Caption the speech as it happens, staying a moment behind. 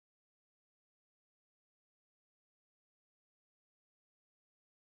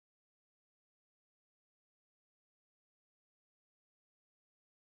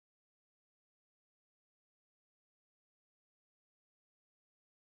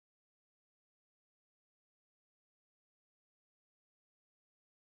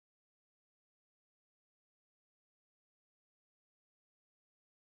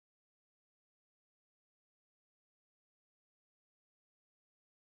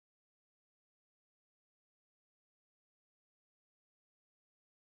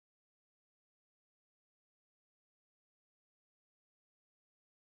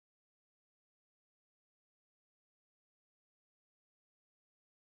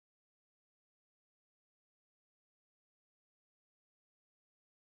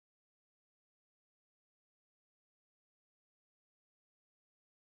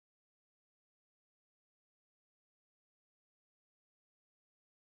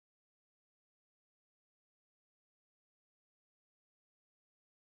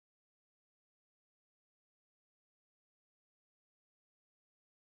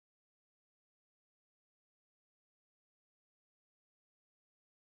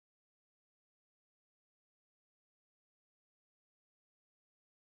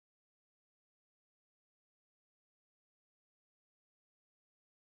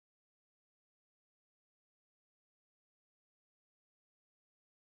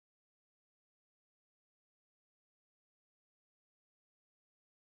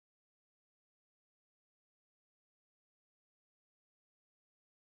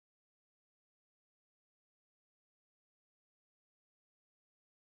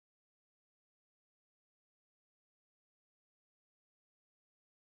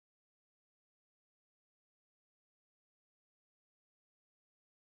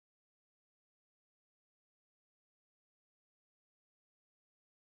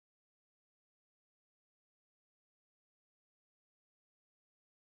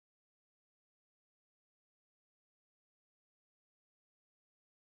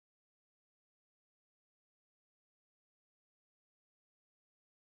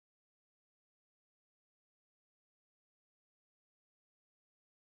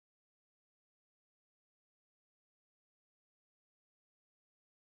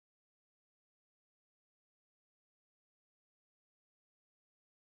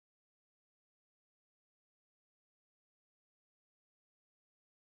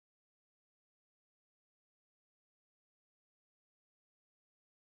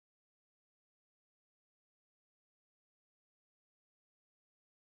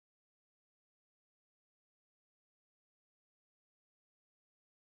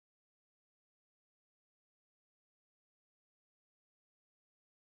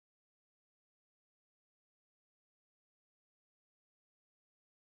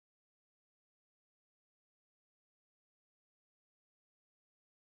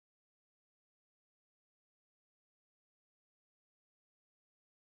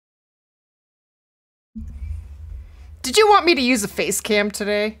Did you want me to use a face cam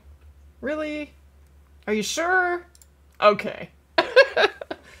today? Really? Are you sure? Okay.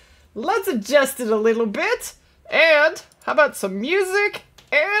 Let's adjust it a little bit. And how about some music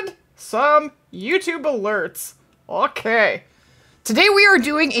and some YouTube alerts? Okay. Today we are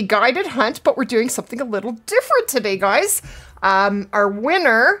doing a guided hunt, but we're doing something a little different today, guys. Our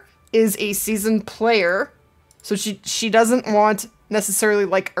winner is a seasoned player. So she doesn't want necessarily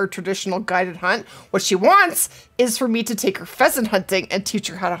like our traditional guided hunt. What she wants is for me to take her pheasant hunting and teach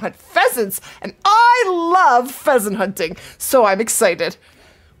her how to hunt pheasants. And I love pheasant hunting, so I'm excited.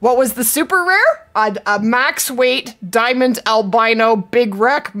 What was the super rare? A max weight diamond albino big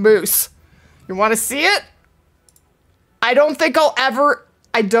rack moose. You want to see it? I don't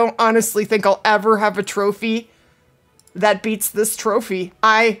honestly think I'll ever have a trophy that beats this trophy.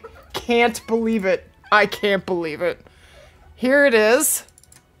 I can't believe it. I can't believe it. Here it is.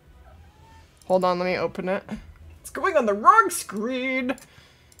 Hold on, let me open it. It's going on the wrong screen.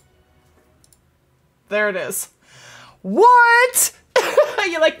 There it is. What?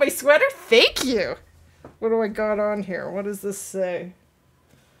 You like my sweater? Thank you. What do I got on here? What does this say?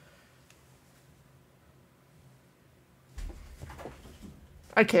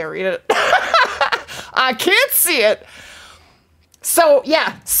 I can't read it. I can't see it. So,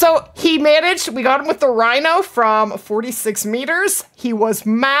 yeah. So, he managed, we got him with the rhino from 46 meters. He was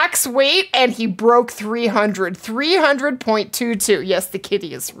max weight, and he broke 300. 300.22. Yes, the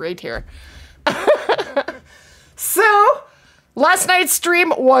kitty is right here. So, last night's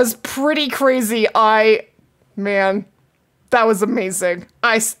stream was pretty crazy. Man, that was amazing.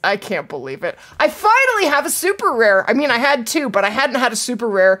 I can't believe it. I finally have a super rare. I mean, I had two, but I hadn't had a super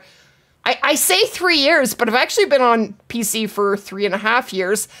rare. I say 3 years, but I've actually been on PC for 3.5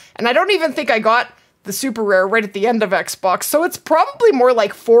 years, and I don't even think I got the super rare right at the end of Xbox, so it's probably more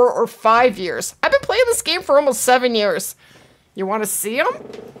like 4 or 5 years. I've been playing this game for almost 7 years. You want to see them?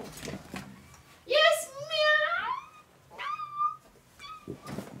 Yes, meow.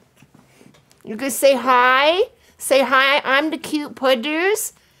 You gonna say hi? Say hi, I'm the cute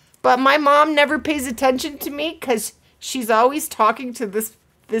pudders, but my mom never pays attention to me because she's always talking to this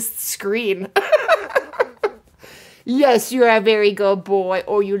screen. Yes, you're a very good boy.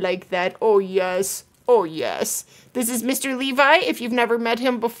 Oh, you like that? Oh, yes. Oh, yes. This is Mr. Levi, if you've never met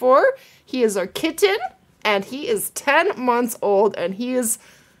him before. He is our kitten, and he is 10 months old, and he's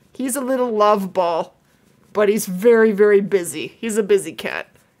a little love ball, but he's very, very busy. He's a busy cat.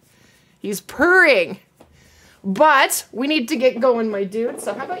 He's purring. But we need to get going, my dude,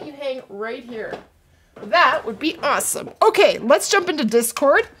 so how about you hang right here? That would be awesome. Okay, let's jump into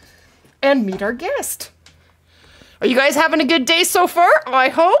Discord and meet our guest. Are you guys having a good day so far? I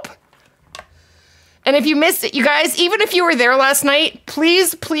hope. And if you missed it, you guys, even if you were there last night,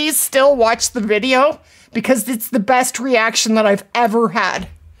 please, please still watch the video because it's the best reaction that I've ever had.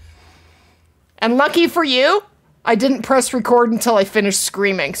 And lucky for you, I didn't press record until I finished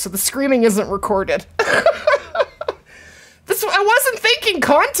screaming, so the screaming isn't recorded. I wasn't thinking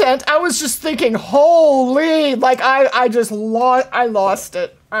content. I was just thinking, holy, like I lost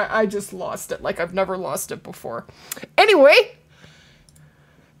it. I just lost it like I've never lost it before. Anyway,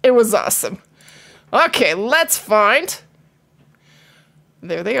 it was awesome. Okay, let's find.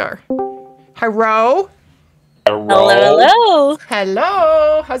 There they are. Hello. Hello, hello.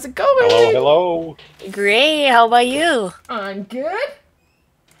 Hello. How's it going? Hello, hello. Great. How about you? I'm good.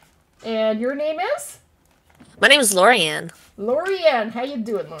 And your name is? My name is Lorianne. Lorianne. How you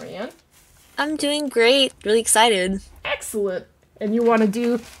doing, Lorianne? I'm doing great. Really excited. Excellent. And you want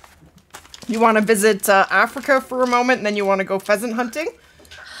to visit Africa for a moment, and then you want to go pheasant hunting?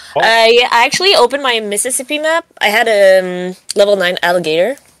 Oh. I actually opened my Mississippi map. I had a level 9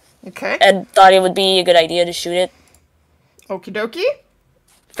 alligator. Okay. And thought it would be a good idea to shoot it. Okie dokie.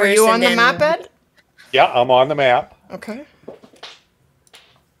 Are First, you on and the then- map, Ed? Yeah, I'm on the map. Okay.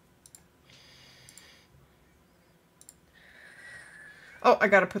 Oh, I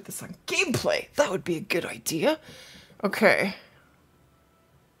gotta put this on gameplay. That would be a good idea. Okay.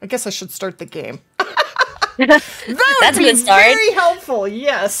 I guess I should start the game. That's a good start. Very helpful,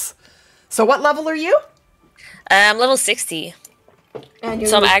 yes. So what level are you? I'm level 60. And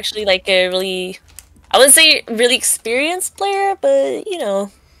So I'm actually like a really, I wouldn't say really experienced player, but you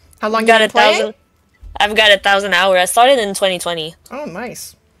know. How long got you been playing? I've got 1,000 hours. I started in 2020. Oh,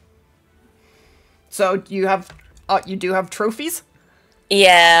 nice. So you do have trophies?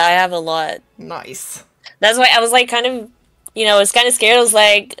 Yeah, I have a lot. Nice. That's why I was like kind of, you know, I was kind of scared. I was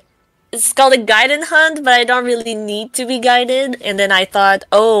like, it's called a guided hunt, but I don't really need to be guided. And then I thought,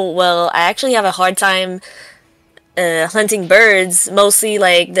 oh, well, I actually have a hard time hunting birds, mostly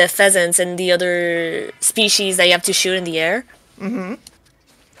like the pheasants and the other species that you have to shoot in the air. Mm-hmm.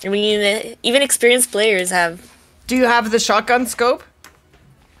 I mean, even experienced players have. Do you have the shotgun scope?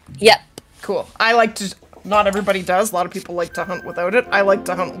 Yep. Cool. I like to. Not everybody does. A lot of people like to hunt without it. I like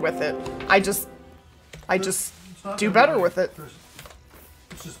to hunt with it. I just do better with it.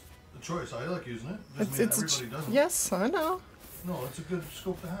 It's just a choice. I like using it. Doesn't mean everybody doesn't. Yes, I know. No, it's a good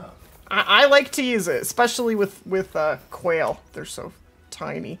scope to have. I like to use it, especially with quail. They're so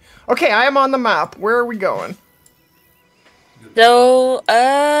tiny. Okay, I am on the map. Where are we going? So,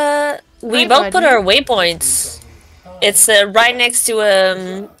 we Hi, both put buddy. our waypoints. It's right next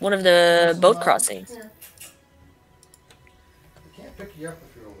to one of the boat crossings. I can't pick you up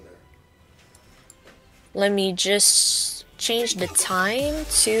if you're over there. Let me just change the time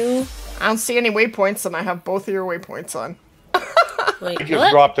to. I don't see any waypoints, and I have both of your waypoints on. Wait, I just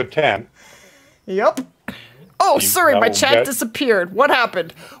what? dropped a tent. Yep. Oh, sorry, my that'll chat get- disappeared. What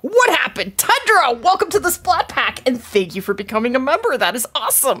happened? What happened? Tundra, welcome to the Splat Pack, and thank you for becoming a member. That is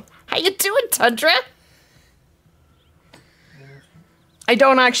awesome. How you doing, Tundra? I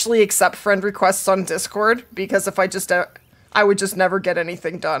don't actually accept friend requests on Discord, because if I just... I would just never get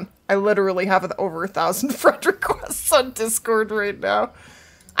anything done. I literally have over 1,000 friend requests on Discord right now.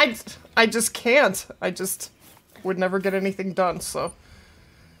 I just can't. I just would never get anything done, so...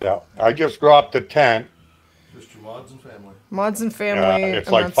 Yeah, I just dropped a tent. Just your mods and family. Mods and family. It's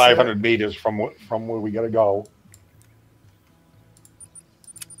and like that's 500 it. meters from where we gotta go.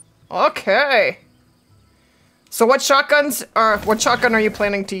 Okay. So what shotgun are you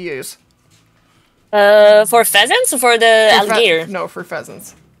planning to use? For pheasants or for the alligator? No, for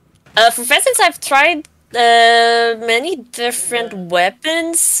pheasants. For pheasants, I've tried many different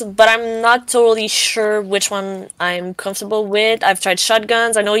weapons, but I'm not totally sure which one I'm comfortable with. I've tried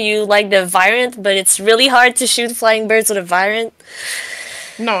shotguns. I know you like the Virant, but it's really hard to shoot flying birds with a Virant.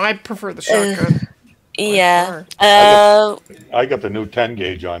 No, I prefer the shotgun. Yeah. I got the new 10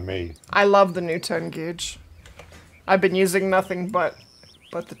 gauge on me. I love the new 10 gauge. I've been using nothing but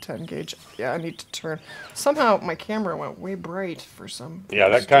the 10 gauge. Yeah, I need to turn. Somehow my camera went way bright for some. Yeah,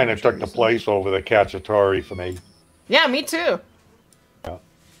 that kind of took the reason. place over the Cacciatore for me. Yeah, me too. Yeah.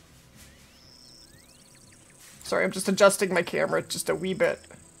 Sorry, I'm just adjusting my camera just a wee bit.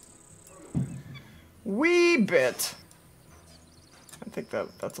 Wee bit. I think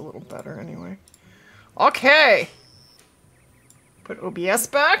that's a little better anyway. Okay. Put OBS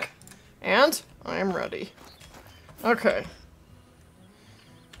back, and I'm ready. Okay.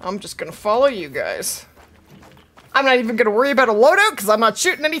 I'm just gonna follow you guys. I'm not even gonna worry about a loadout because I'm not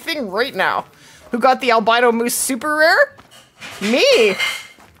shooting anything right now. Who got the albino moose super rare? Me!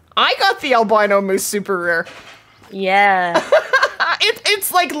 I got the albino moose super rare. Yeah.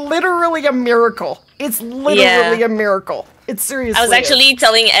 It's like literally a miracle. It's literally a miracle. It's seriously. I was actually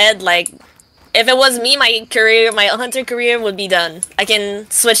telling Ed, like, if it was me, my hunter career would be done. I can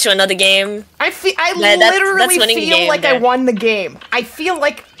switch to another game. I that's literally winning the feel game like I there. won the game. I feel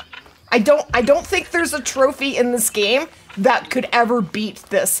like I don't think there's a trophy in this game that could ever beat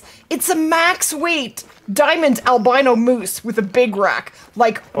this. It's a max weight diamond albino moose with a big rack.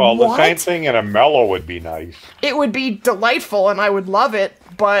 Like, Well, what? the same thing in a mellow would be nice. It would be delightful and I would love it,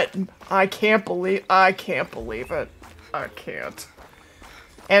 but I can't believe it. I can't.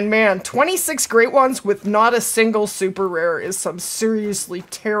 And man, 26 great ones with not a single super rare is some seriously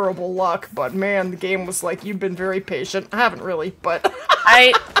terrible luck, but man, the game was like, you've been very patient. I haven't really, but...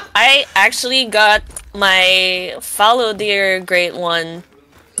 I actually got my fallow deer great one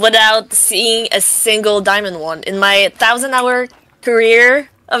without seeing a single diamond one. In my 1,000-hour career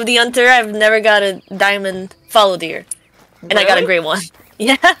of the hunter, I've never got a diamond fallow deer. And I got a Really? great one.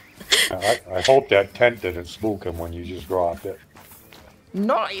 Yeah. I hope that tent didn't spook him when you just dropped it.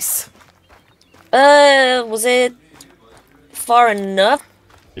 Nice. Was it far enough?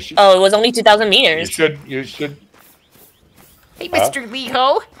 You should, Oh, it was only 2,000 meters. you should. Hey, Mr.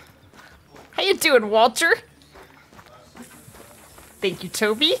 Leho. How you doing, Walter? Thank you,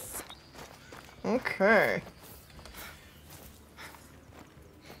 Toby. Okay.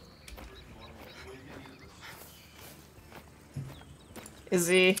 Is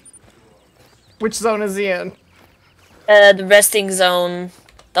he... Which zone is he in? The resting zone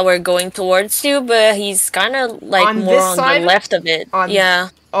that we're going towards to, but he's kind of like On more this on side? the left of it. Yeah.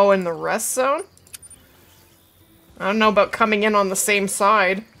 Oh, in the rest zone? I don't know about coming in on the same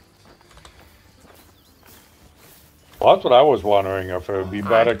side. Well, that's what I was wondering, if it would be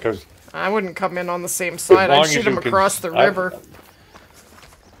better, because I wouldn't come in on the same side. long I'd as shoot him you can- across the I- river.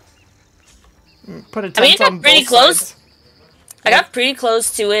 Put a I mean, tent it got on pretty both close. sides. I got pretty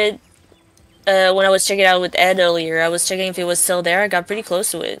close to it. when I was checking it out with Ed earlier. I was checking if it was still there. I got pretty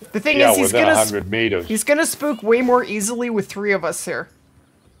close to it. The thing Yeah, is, he's within gonna 100 meters. he's gonna spook way more easily with 3 of us here.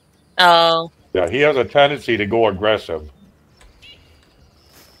 Oh. Yeah, he has a tendency to go aggressive.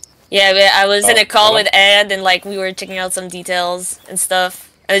 Yeah, but I was in a call well. with Ed, and like we were checking out some details and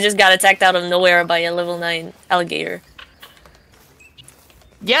stuff. And I just got attacked out of nowhere by a level 9 alligator.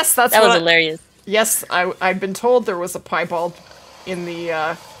 Yes, that's That was what hilarious. Yes, I've been told there was a piebald in the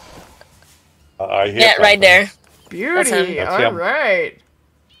I hear Yeah, right something. there. beauty. him. That's All him. right.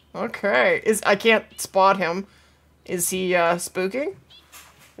 Okay. I can't spot him. Is he spooking?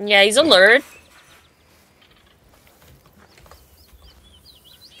 Yeah, he's alert.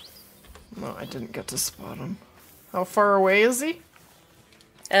 No, I didn't get to spot him. How far away is he?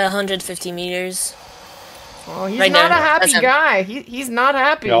 150 meters. Well, he's Right not there. a happy That's him. guy. He's not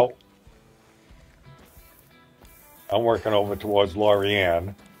happy. No. I'm working over towards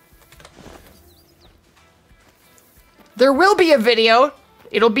Lorianne. There will be a video.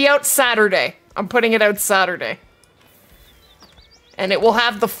 It'll be out Saturday. I'm putting it out Saturday. And it will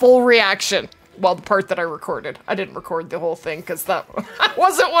have the full reaction. Well, the part that I recorded. I didn't record the whole thing because that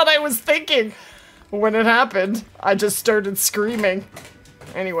wasn't what I was thinking when it happened. I just started screaming.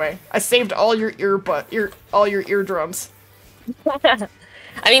 Anyway, I saved all your eardrums.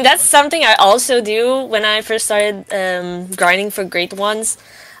 I mean, that's something I also do when I first started grinding for great ones.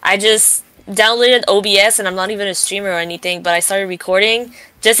 I just downloaded OBS, and I'm not even a streamer or anything, but I started recording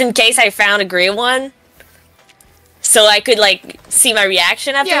just in case I found a great one. So I could, like, see my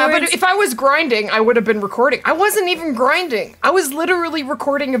reaction afterwards. Yeah, but if I was grinding, I would have been recording. I wasn't even grinding. I was literally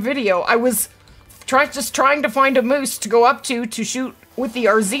recording a video. I was just trying to find a moose to go up to shoot with the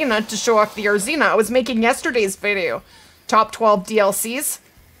Arzina to show off the Arzina. I was making yesterday's video. Top 12 DLCs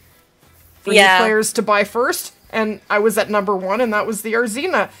for new players to buy first. And I was at number 1, and that was the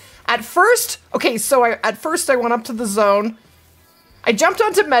Arzina. At first, okay, so at first I went up to the zone. I jumped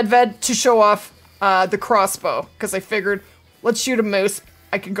onto Medved to show off the crossbow, because I figured, let's shoot a moose.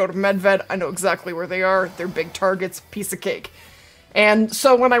 I can go to Medved. I know exactly where they are. They're big targets, piece of cake. And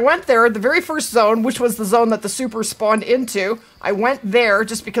so when I went there, the very first zone, which was the zone that the super spawned into, I went there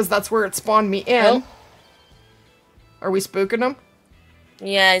just because that's where it spawned me in. Oh. Are we spooking them?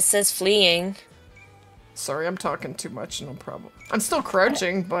 Yeah, it says fleeing. Sorry, I'm talking too much, no problem. I'm still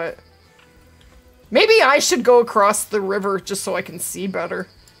crouching, but maybe I should go across the river just so I can see better.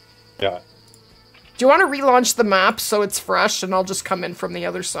 Yeah. Do you want to relaunch the map so it's fresh and I'll just come in from the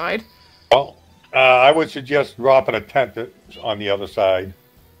other side? Well, I would suggest dropping a tent that's on the other side.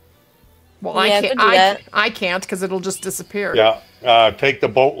 Well, Yeah, I could can't. do that. I can't because it'll just disappear. Yeah. Take the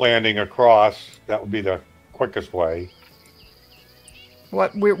boat landing across. That would be the quickest way.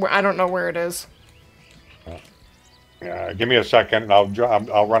 What? I don't know where it is. Give me a second, and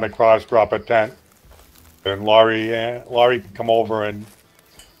I'll run across, drop a tent, and Laurie can come over and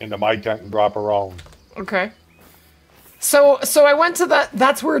into my tent and drop her own. Okay. So I went to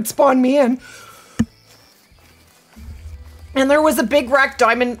that's where it spawned me in. And there was a big rack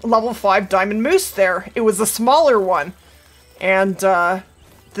diamond, level 5 diamond moose there. It was a smaller one. And the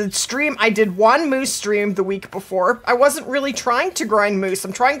stream, I did one moose stream the week before. I wasn't really trying to grind moose.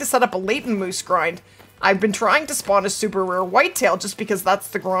 I'm trying to set up a latent moose grind. I've been trying to spawn a super rare whitetail just because that's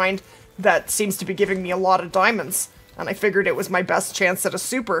the grind that seems to be giving me a lot of diamonds. And I figured it was my best chance at a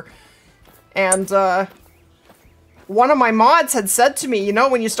super. And one of my mods had said to me, you know,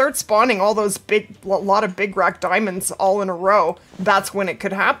 when you start spawning all those lot of big rack diamonds all in a row, that's when it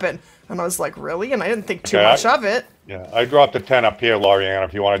could happen. And I was like, really? And I didn't think too much of it. Yeah, I dropped a tent up here, Lorianne,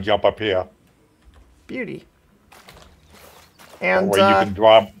 if you want to jump up here. Beauty. And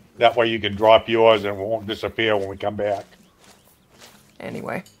that way you can drop yours and it won't disappear when we come back.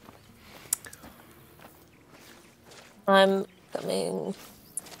 Anyway. I'm coming.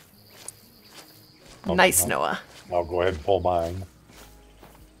 Nice, Noah. I'll go ahead and pull mine.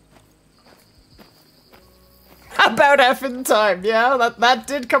 About effing time. Yeah, that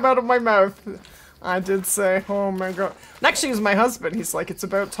did come out of my mouth. I did say, oh my god. And actually, it was my husband. He's like, it's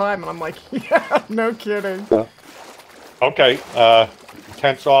about time. And I'm like, yeah, no kidding. Okay,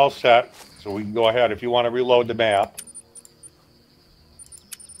 tent's all set, so we can go ahead if you want to reload the map.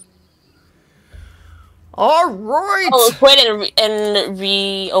 All right. Oh, quit and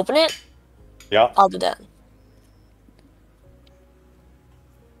reopen it? Yeah. I'll do that.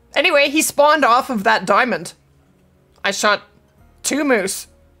 Anyway, he spawned off of that diamond. I shot 2 moose.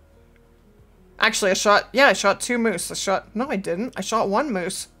 Actually, I shot 2 moose. No, I didn't. I shot 1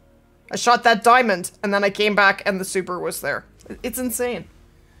 moose. I shot that diamond, and then I came back, and the super was there. It's insane.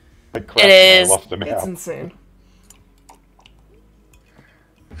 Crap, It is. I left the map. It's insane.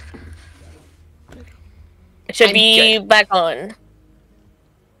 It should I'm be good. back on.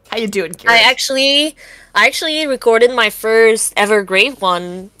 How you doing, Kira? I actually recorded my first ever grade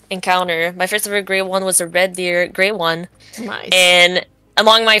 1 encounter. My first ever grade 1 was a red deer grade 1. Nice. And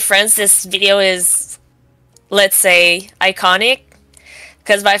among my friends, this video is, let's say, iconic.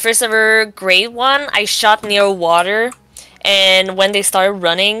 Because my first ever grade 1, I shot near water. And when they started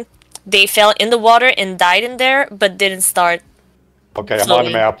running, they fell in the water and died in there, but didn't start. Okay, I'm on the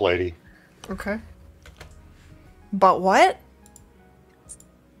floating. map, lady. Okay. But what?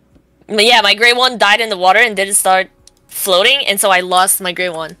 But yeah, my grade 1 died in the water and didn't start floating, and so I lost my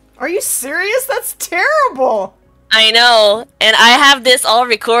grade 1. Are you serious? That's terrible. I know, and I have this all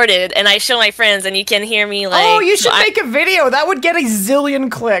recorded, and I show my friends, and you can hear me like... Oh, you should make a video. That would get a zillion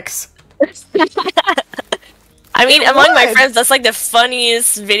clicks. I mean, among my would. friends, that's like the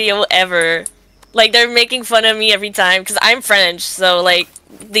funniest video ever. Like, they're making fun of me every time, because I'm French, so like,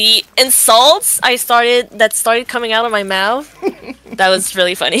 the insults that started coming out of my mouth, that was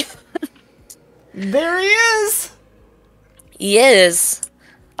really funny. There he is. He is.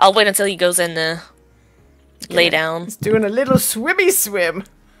 I'll wait until he goes in lay down. He's doing a little swimmy swim.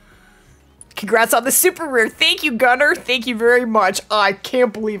 Congrats on the super rare. Thank you, Gunner. Thank you very much. I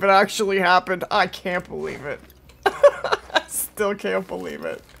can't believe it actually happened. I can't believe it. I still can't believe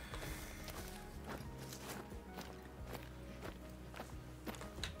it.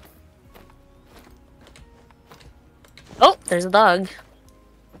 Oh, there's a dog.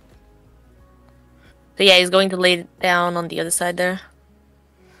 So yeah, he's going to lay down on the other side there.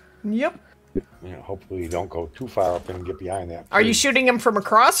 Yep. Yeah, hopefully you don't go too far up and get behind that. Are you shooting him from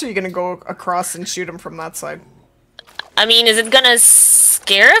across, or are you gonna go across and shoot him from that side? I mean, is it gonna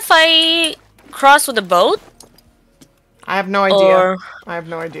scare if I cross with a boat? I have no idea. Or... I have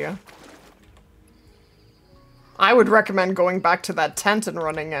no idea. I would recommend going back to that tent and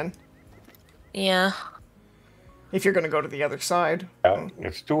running in. Yeah. If you're gonna go to the other side. Yeah,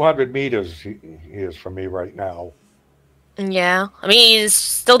 it's 200 meters he is from me right now. Yeah. I mean, he's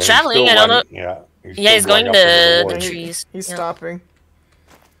still And he's traveling. still I don't know. running- Yeah. Yeah, he's still going up to into the woods. trees. He's Yeah. stopping.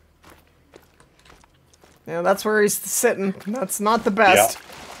 Yeah, that's where he's sitting. That's not the best.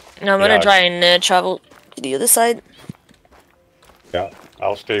 No, I'm gonna Yeah. try and travel to the other side. Yeah,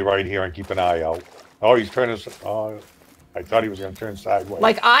 I'll stay right here and keep an eye out. Oh, he's turning. I thought he was going to turn sideways.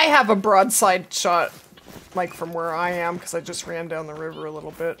 Like, I have a broadside shot, like, from where I am, because I just ran down the river a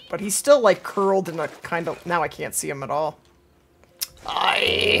little bit. But he's still, like, curled in a kind of... Now I can't see him at all.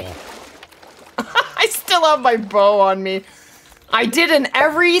 I still have my bow on me. I did an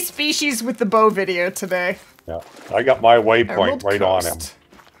every species with the bow video today. Yeah, I got my waypoint Emerald right on him. Coast.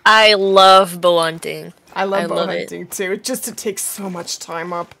 I love bow hunting. I love bow love hunting, too. It takes so much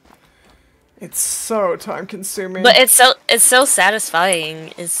time up. It's so time consuming. But it's so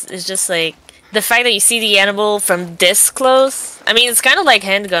satisfying. It's just like the fact that you see the animal from this close. I mean, it's kind of like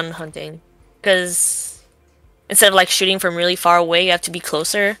handgun hunting, because instead of like shooting from really far away, you have to be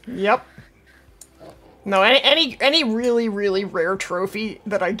closer. Yep. No, any really, really rare trophy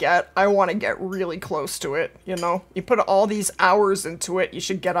that I get, I want to get really close to it, you know? You put all these hours into it, you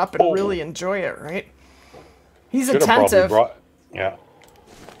should get up and really enjoy it, right? He's Should've probably attentive. yeah.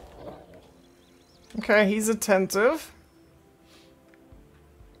 Okay, he's attentive.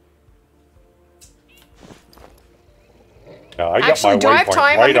 Yeah, I got Actually, my do I have waypoint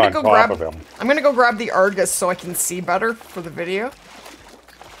time? right I'm on gonna go top grab. of him. I'm gonna go grab the Argus so I can see better for the video.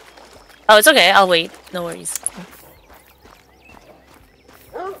 Oh, it's okay. I'll wait. No worries.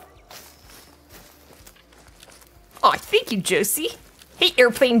 Oh, thank you, Josie. Hey,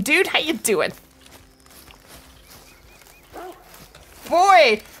 airplane dude, how you doing?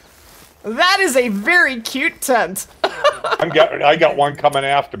 Boy, that is a very cute tent. I got one coming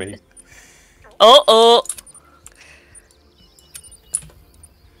after me. Oh.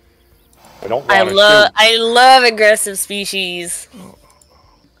 I don't want to shoot. I love aggressive species.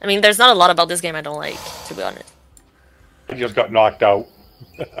 I mean, there's not a lot about this game I don't like, to be honest. I just got knocked out.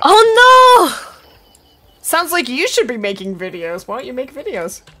 Oh no! Sounds like you should be making videos. Why don't you make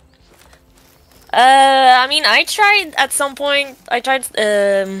videos? I mean, I tried at some point. I tried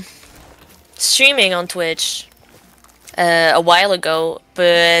streaming on Twitch a while ago,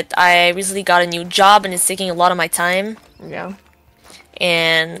 but I recently got a new job and it's taking a lot of my time. Yeah.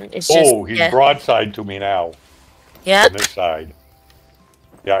 And it's just Oh, he's broadside to me now. Yeah. On this side.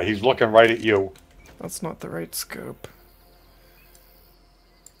 Yeah, he's looking right at you. That's not the right scope.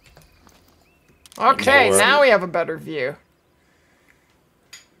 Okay, now we have a better view.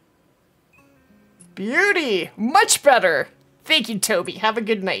 Beauty! Much better! Thank you, Toby. Have a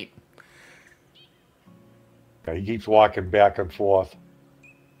good night. Yeah, he keeps walking back and forth.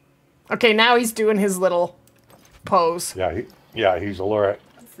 Okay, now he's doing his little pose. Yeah, he's alert.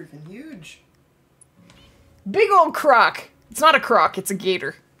 Freaking huge. Big old croc. It's not a croc, it's a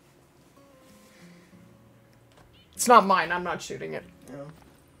gator. It's not mine, I'm not shooting it. Yeah.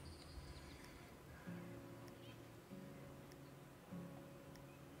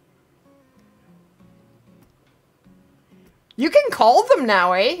 You can call them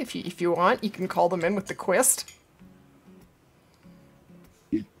now, eh? If you want, you can call them in with the quest.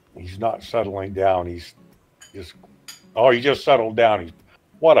 He's not settling down. He's just... Oh, he just settled down.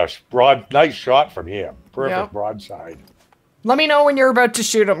 What a nice shot from here. Perfect broadside. Let me know when you're about to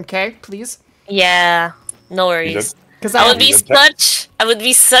shoot him, okay? Please. Yeah, no worries. Because I would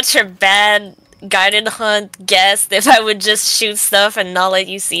be such a bad guided hunt guest if I would just shoot stuff and not let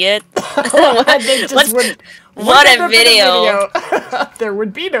you see it. What a video! There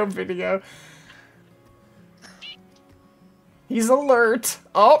would be no video. He's alert.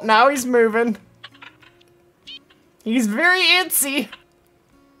 Oh, now he's moving. He's very antsy.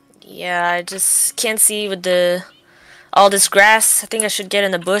 Yeah, I just can't see with all this grass. I think I should get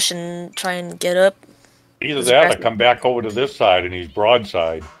in the bush and try and get up. Either that or come back over to this side and he's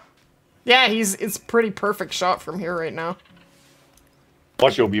broadside. Yeah, it's pretty perfect shot from here right now.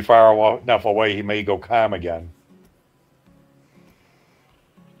 Plus you'll be far enough away he may go calm again.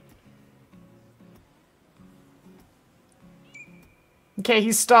 Okay,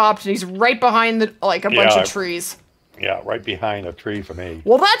 he's stopped. He's right behind a bunch of trees. Yeah, right behind a tree for me.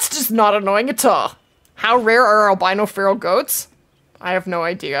 Well, that's just not annoying at all. How rare are albino feral goats? I have no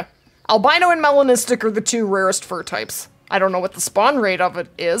idea. Albino and melanistic are the two rarest fur types. I don't know what the spawn rate of it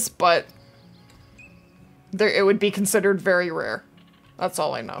is, but it would be considered very rare. That's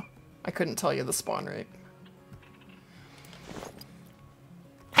all I know. I couldn't tell you the spawn rate.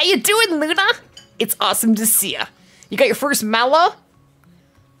 How you doing, Luna? It's awesome to see ya. You got your first mala?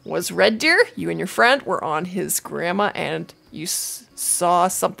 Was red deer. You and your friend were on his grandma and you saw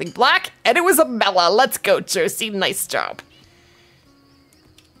something black and it was a mala. Let's go, Josie. Nice job.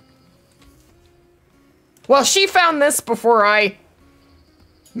 Well, she found this before I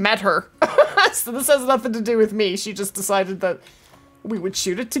met her. So this has nothing to do with me. She just decided that we would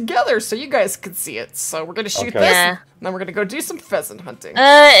shoot it together so you guys could see it. So we're going to shoot this and then we're going to go do some pheasant hunting.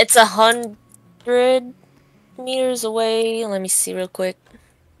 It's 100 meters away. Let me see real quick.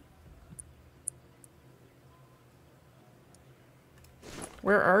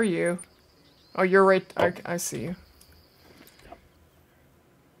 Where are you? Oh, you're right. I see you.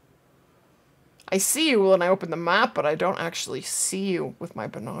 I see you when I open the map, but I don't actually see you with my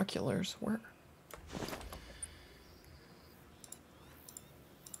binoculars. Where?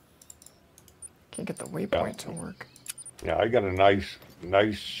 Can't get the waypoint to work. Yeah, I got a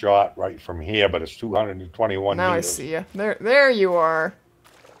nice shot right from here, but it's 221 now meters. I see you. There you are.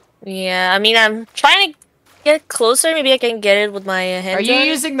 Yeah, I mean, I'm trying to get closer. Maybe I can get it with my hands. Are you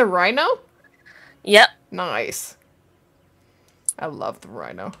using the rhino? Yep. Nice. I love the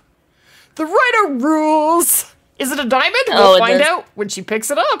rhino. The rhino rules! Is it a diamond? We'll find out when she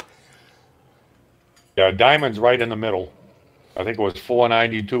picks it up. Yeah, diamond's right in the middle. I think it was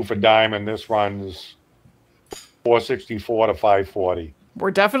 492 for diamond. This runs 464 to 540.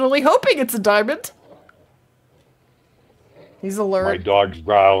 We're definitely hoping it's a diamond. He's alert. My dog's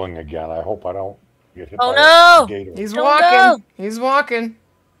growling again. I hope I don't get hit by no! a gator. He's walking. He's walking.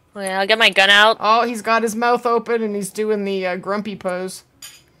 Okay, I'll get my gun out. Oh, he's got his mouth open and he's doing the grumpy pose.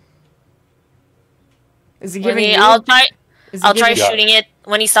 Is he giving you? I'll try shooting it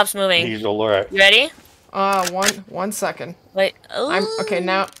when he stops moving. He's alert. You ready? One second. Wait. I'm okay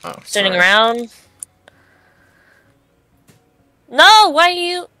now. Oh, turning around. No, why are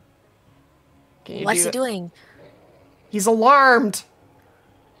you? What's he doing? He's alarmed.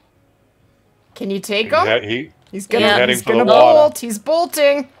 Can you take him? He's gonna bolt. He's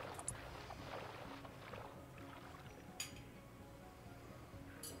bolting.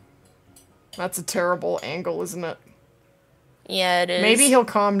 That's a terrible angle, isn't it? Yeah, it is. Maybe he'll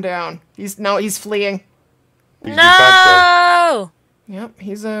calm down. He's fleeing. No! Yep,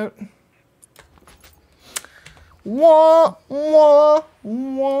 he's out. Wah, wah,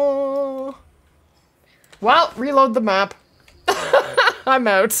 wah. Well, reload the map. I'm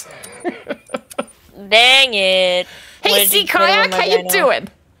out. Dang it. Hey, Sea Kayak, how you doing?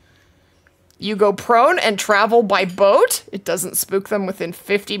 You go prone and travel by boat. It doesn't spook them within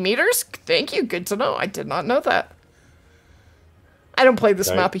 50 meters. Thank you. Good to know. I did not know that. I don't play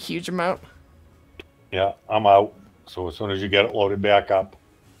this map a huge amount. Yeah, I'm out. So as soon as you get it loaded back up.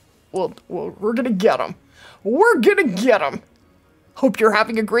 Well, we're going to get them. We're going to get them. Hope you're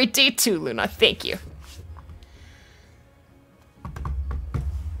having a great day too, Luna. Thank you.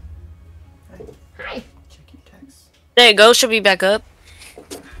 Hi. Check your text. There you go. Should be back up.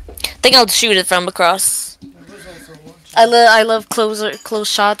 I think I'll shoot it from across. I love close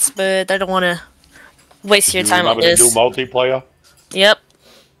shots, but I don't want to waste your time on this. Do multiplayer? Yep.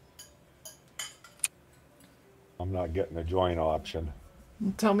 I'm not getting the join option.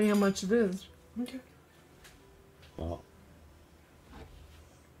 Tell me how much it is. Okay. Well,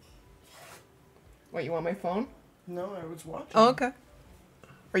 What, you want my phone? No, I was watching. Oh, okay.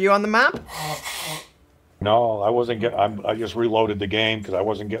 Are you on the map? no, I wasn't getting. I just reloaded the game because I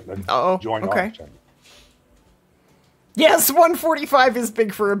wasn't getting the join option. Yes, 145 is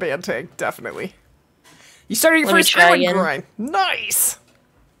big for a band tank, definitely. You started your first grind. Nice.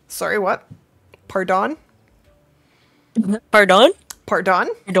 Sorry, what? Pardon? Pardon? Pardon?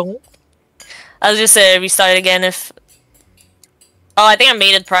 Pardon? I was just saying restart again if... Oh, I think I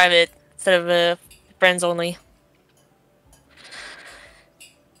made it private instead of friends only.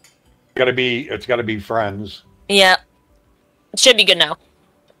 It's gotta be friends. Yeah. It should be good now.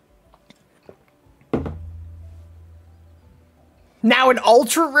 Now an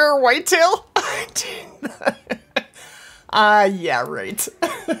ultra rare whitetail? Yeah, right.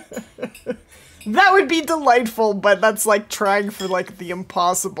 That would be delightful, but that's like trying for like the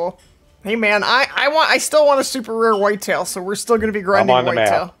impossible. Hey man, I still want a super rare whitetail, so we're still gonna be grinding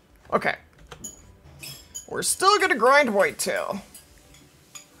whitetail. Okay. We're still gonna grind whitetail.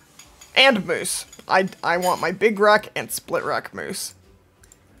 And moose. I want my big rack and split rack moose.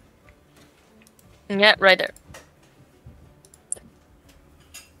 Yeah, right there.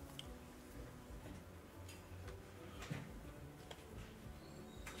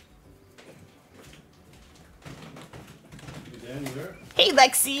 Hey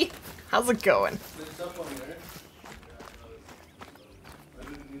Lexi! How's it going?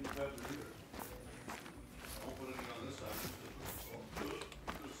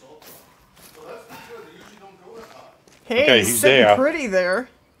 Hey, okay, he's he's sitting there. pretty there.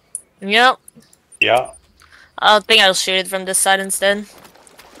 Yep. Yeah. I think I'll shoot it from this side instead.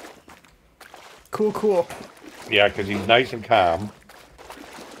 Cool, cool. Yeah, because he's nice and calm.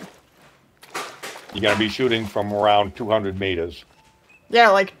 You're gonna be shooting from around 200 meters. Yeah,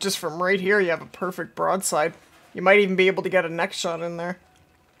 like just from right here, you have a perfect broadside. You might even be able to get a neck shot in there.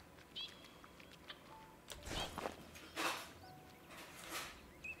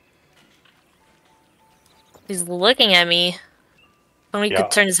 He's looking at me. Somebody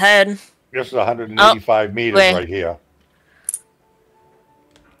could turn his head. This is 185 meters right here.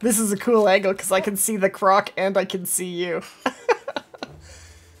 This is a cool angle because I can see the croc and I can see you.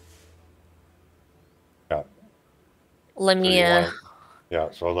 Yeah. Let me, Yeah,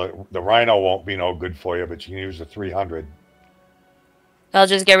 so the rhino won't be no good for you, but you can use the 300. I'll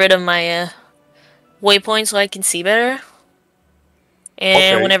just get rid of my waypoint so I can see better.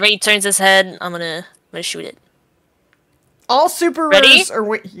 And whenever he turns his head, I'm gonna shoot it. All super rares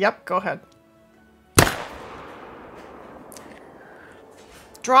are yep, go ahead.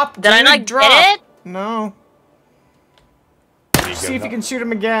 Drop. Did I not drop. get it? No. See if you can shoot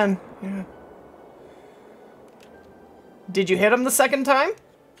him again. Yeah. Did you hit him the second time?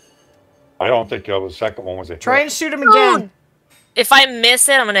 I don't think the second one was a hit. Try and shoot him again. If I miss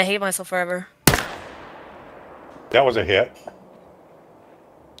it, I'm gonna hate myself forever. That was a hit.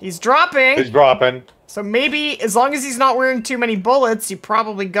 He's dropping. He's dropping. So maybe, as long as he's not wearing too many bullets, you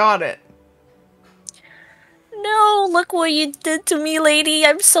probably got it. No, look what you did to me, lady.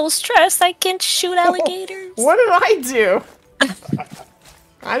 I'm so stressed. I can't shoot alligators. What did I do?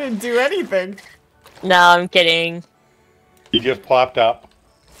 I didn't do anything. No, I'm kidding. He just popped up.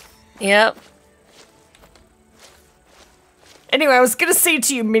 Yep. Anyway, I was gonna say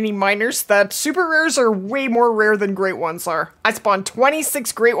to you, mini miners, that super rares are way more rare than great ones are. I spawned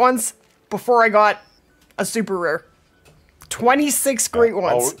 26 great ones before I got a super rare. 26 great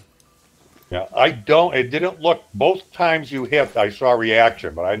ones. Yeah, it didn't look, both times you hit, I saw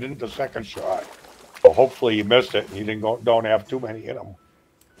reaction, but I didn't the second shot. So hopefully you missed it and you don't have too many in them.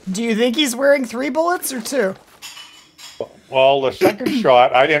 Do you think he's wearing 3 bullets or 2? Well, the second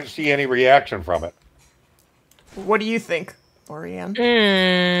shot, I didn't see any reaction from it. What do you think, Oriane?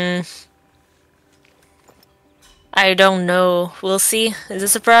 I don't know. We'll see. It's a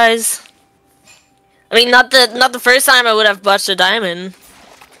surprise. I mean, not the first time I would have botched a diamond.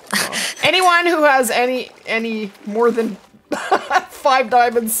 Anyone who has any more than 5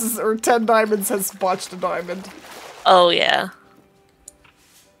 diamonds or 10 diamonds has botched a diamond. Oh yeah.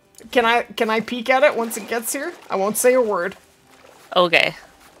 Can I peek at it once it gets here? I won't say a word. Okay.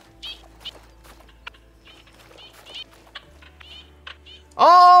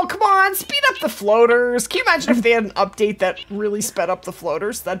 Oh, come on, speed up the floaters. Can you imagine if they had an update that really sped up the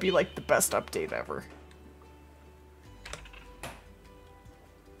floaters? That'd be like the best update ever.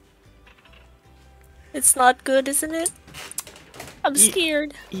 It's not good, isn't it? I'm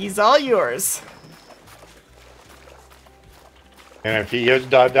scared. He's all yours. And if he is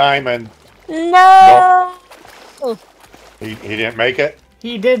the diamond, No. he didn't make it.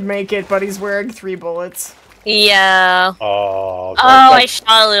 He did make it, but he's wearing 3 bullets. Yeah. Oh, I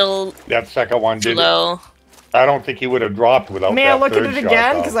shot a little that second one too did. low. I don't think he would have dropped without. May that I look at third it shot,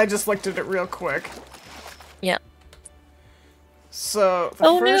 again? though. Because I just looked at it real quick. Yeah. So, the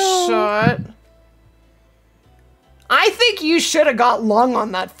first shot... I think you should have got lung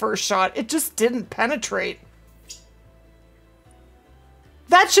on that first shot. It just didn't penetrate.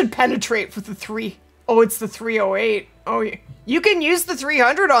 That should penetrate for the 3... Oh, it's the 308. Oh, you can use the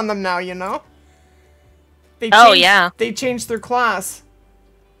 300 on them now, you know? They changed their class.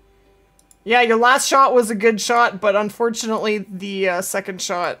 Yeah, your last shot was a good shot, but unfortunately the second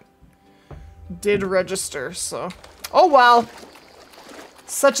shot did register, so... Oh, well.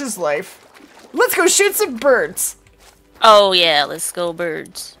 Such is life. Let's go shoot some birds. Oh, yeah, let's go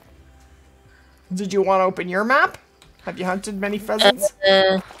birds. Did you want to open your map? Have you hunted many pheasants?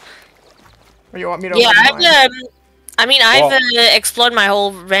 Or you want me to open mine? I've explored my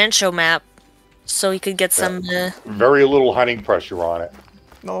whole Rancho map, so we could get some... Very little hunting pressure on it.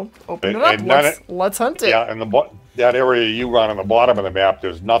 No, open it up. Let's hunt it. Yeah, and that area you run on the bottom of the map,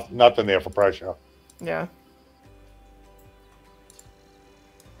 there's nothing there for pressure. Yeah.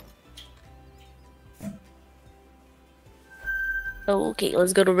 Okay,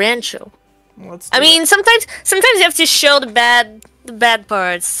 let's go to Rancho. Let's sometimes you have to show the bad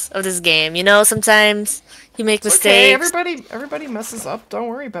parts of this game. You know, sometimes you make mistakes. Okay, everybody messes up. Don't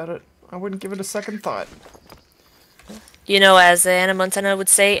worry about it. I wouldn't give it a second thought. You know, as Anna Montana would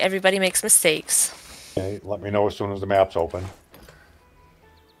say, everybody makes mistakes. Okay, let me know as soon as the map's open.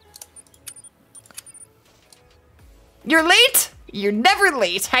 You're late? You're never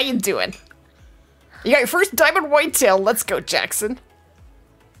late. How you doing? You got your first diamond whitetail. Let's go, Jackson.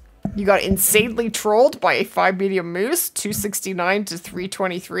 You got insanely trolled by a 5 medium moose, 269 to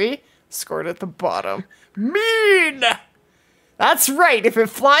 323. Scored at the bottom. Mean! That's right. If it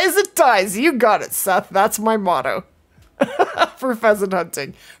flies, it dies. You got it, Seth. That's my motto. For pheasant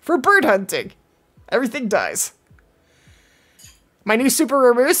hunting. For bird hunting. Everything dies. My new super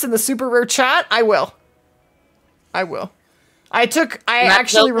rare moose in the super rare chat? I will. I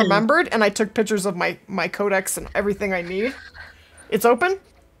actually remembered, and I took pictures of my codex and everything I need. It's open?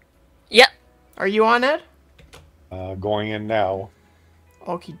 Yep. Are you on it? Going in now.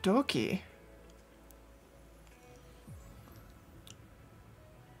 Okie dokie.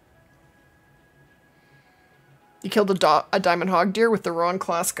 You killed a diamond hog deer with the wrong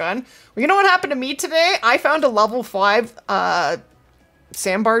class gun. Well, you know what happened to me today? I found a level 5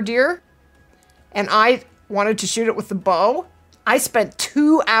 sandbar deer, and I wanted to shoot it with the bow. I spent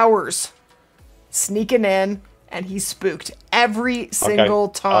 2 hours sneaking in, and he spooked every single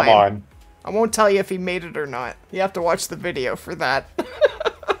time. I'm on. I won't tell you if he made it or not. You have to watch the video for that.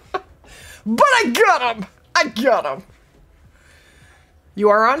 But I got him! I got him! You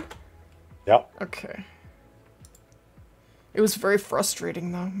are on? Yep. Okay. It was very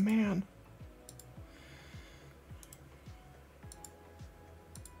frustrating, though. Man.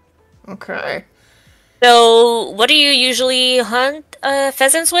 Okay. So, what do you usually hunt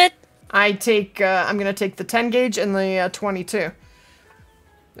pheasants with? I take, I'm gonna take the 10 gauge and the 22.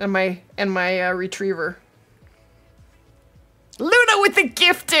 And my retriever. Luna with the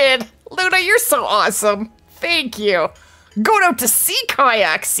gifted! Luna, you're so awesome. Thank you. Going out to Sea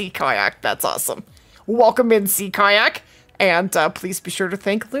Kayak. Sea Kayak, that's awesome. Welcome in, Sea Kayak. And please be sure to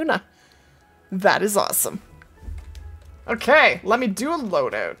thank Luna. That is awesome. Okay, let me do a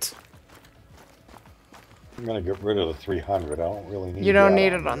loadout. I'm gonna get rid of the 300. I don't really need. You don't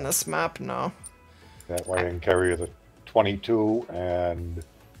need it on this map, no. That way I can carry the 22 and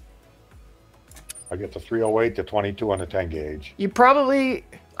I get the 308, the 22, and the 10 gauge. You probably...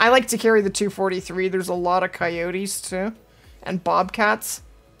 I like to carry the 243. There's a lot of coyotes, too. And bobcats.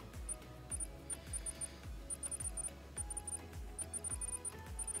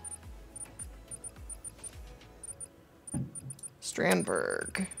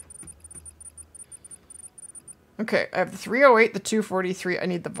 Strandberg. Okay, I have the 308, the 243. I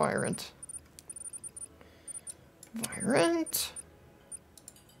need the Virant. Virant.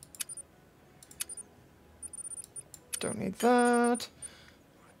 Don't need that.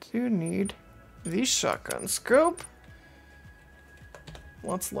 I do need the shotgun scope.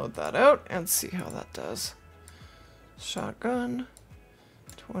 Let's load that out and see how that does. Shotgun.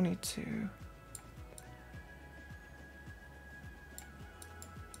 22.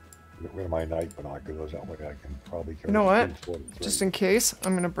 Get rid of my night binoculars. That way I can probably carry. You know what? Just in case,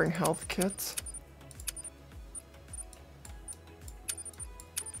 I'm gonna bring health kits.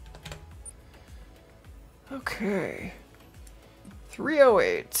 Okay.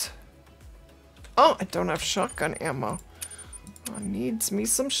 308. Oh, I don't have shotgun ammo. I needs me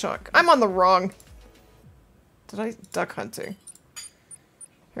some shotgun. I'm on the wrong. Did I duck hunting?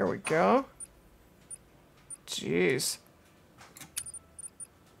 Here we go. Jeez.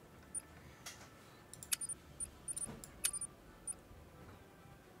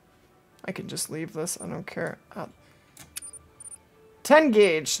 I can just leave this. I don't care. 10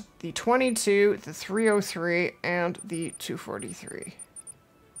 gauge, the 22, the 303, and the 243. Did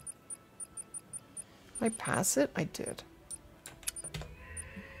I pass it? I did.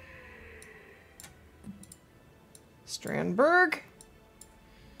 Strandberg.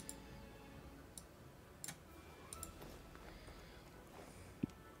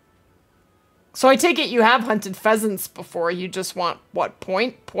 So I take it you have hunted pheasants before. You just want, what,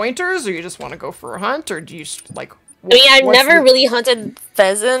 pointers? Or you just want to go for a hunt? Or do you, like... I mean, I've never really hunted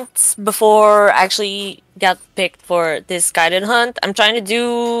pheasants before I actually got picked for this guided hunt. I'm trying to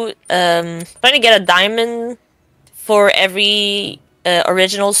do, trying to get a diamond for every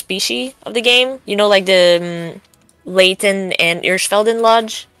original species of the game. You know, like the Leighton and Hirschfelden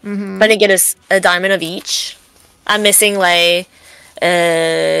Lodge. Mm-hmm. Trying to get a diamond of each. I'm missing, like,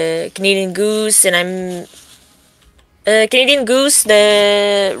 Canadian goose, and I'm... Canadian goose,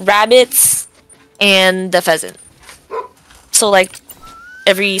 the rabbits, and the pheasant. So, like,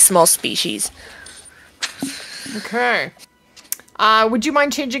 every small species. Okay. Would you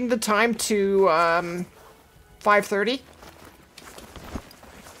mind changing the time to 5:30?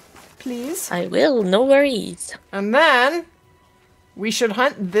 Please? I will, no worries. And then, we should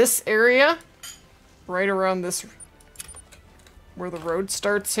hunt this area. Right around this... where the road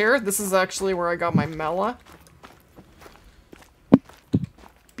starts here. This is actually where I got my Mela.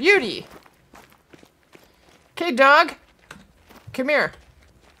 Beauty! Okay, dog. Come here.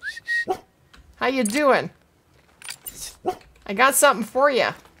 How you doing? I got something for you.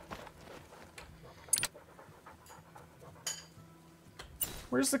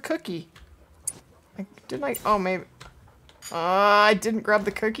 Where's the cookie? Didn't I? Oh, maybe. I didn't grab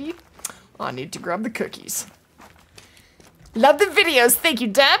the cookie. Oh, I need to grab the cookies. Love the videos. Thank you,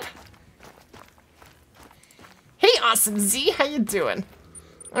 Deb. Hey, Awesome Z. How you doing?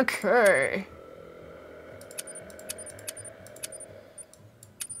 Okay.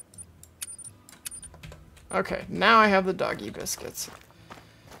 Okay, now I have the doggy biscuits.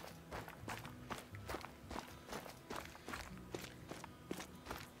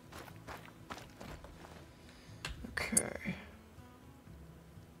 Okay.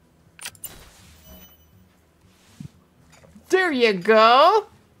 There you go!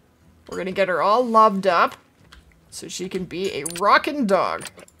 We're gonna get her all loved up so she can be a rockin' dog.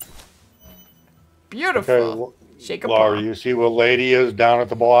 Beautiful. Okay, Shake a Laura, paw. you see what lady is down at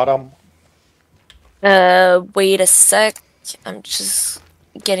the bottom? Wait a sec. I'm just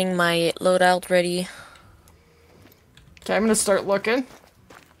getting my loadout ready. Okay, I'm gonna start looking.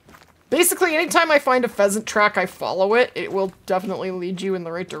 Basically, anytime I find a pheasant track, I follow it. It will definitely lead you in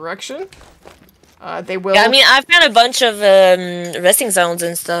the right direction. They will... Yeah, I mean, I've got a bunch of resting zones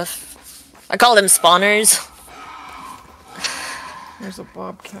and stuff. I call them spawners. There's a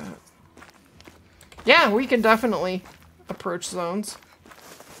bobcat. Yeah, we can definitely approach zones.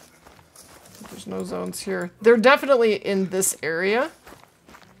 There's no zones here. They're definitely in this area.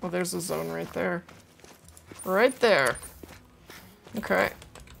 Oh, there's a zone right there. Right there. Okay.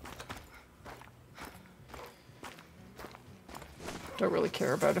 Don't really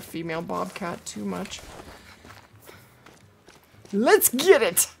care about a female bobcat too much. Let's get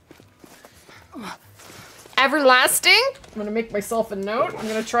it! Everlasting? I'm gonna make myself a note. I'm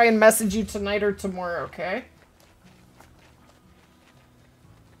gonna try and message you tonight or tomorrow, okay?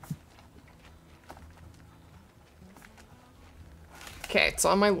 Okay, it's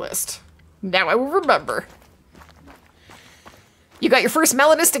on my list. Now I will remember. You got your first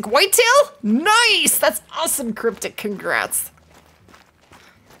melanistic whitetail? Nice! That's awesome, Cryptic. Congrats.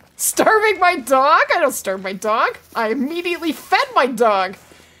 Starving my dog? I don't starve my dog. I immediately fed my dog.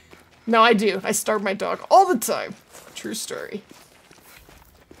 No, I do. I starve my dog all the time. True story.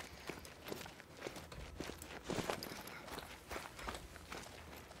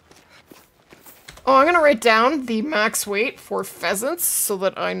 Oh, I'm gonna write down the max weight for pheasants so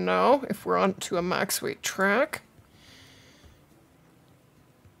that I know if we're on to a max weight track.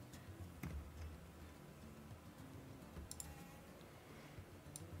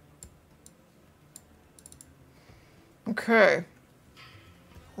 Okay.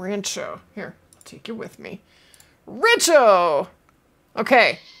 Rancho. Here, I'll take you with me. Rancho!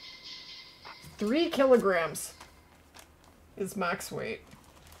 Okay. 3 kilograms is max weight.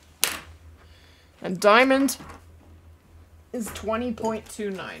 And diamond is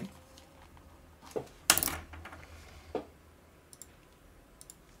 20.29.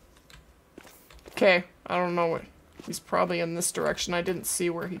 Okay, I don't know what... He's probably in this direction. I didn't see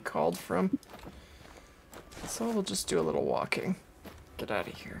where he called from. So we'll just do a little walking. Get out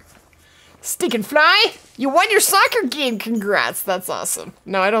of here. Stinking fly! You won your soccer game! Congrats! That's awesome.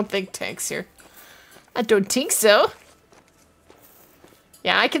 No, I don't think Tank's here. I don't think so.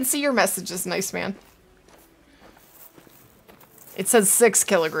 Yeah, I can see your messages, nice man. It says 6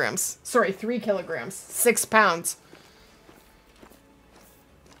 kilograms. Sorry, 3 kilograms. 6 pounds.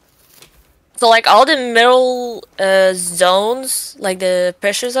 So like all the middle zones, like the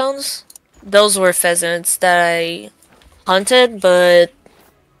pressure zones, those were pheasants that I hunted, but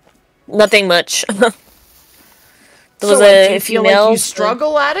nothing much. There was so a do you feel like you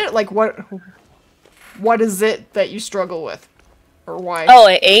struggle at it? Like what is it that you struggle with? Or why?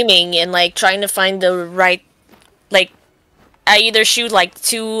 Oh, aiming and like trying to find the right, like I either shoot like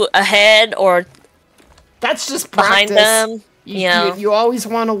 2 ahead or that's just practice. Behind them. You always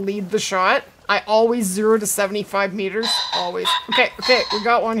want to lead the shot. I always 0 to 75 meters. Always. Okay, we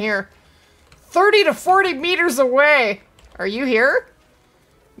got one here. 30 to 40 meters away. Are you here?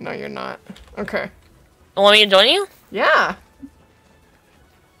 No, you're not. Okay. Want me to join you? Yeah.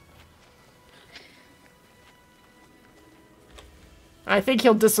 I think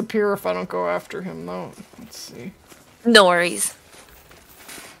he'll disappear if I don't go after him, though. Let's see. No worries.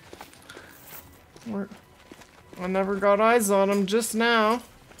 I never got eyes on him just now.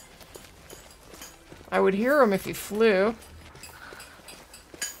 I would hear him if he flew.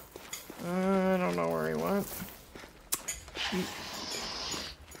 I don't know where he went.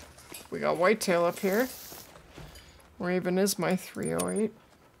 We got whitetail up here. Where even is my 308?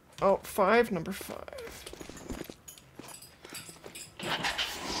 Oh, 5, number 5.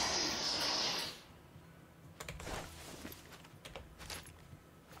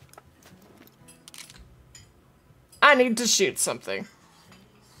 I need to shoot something.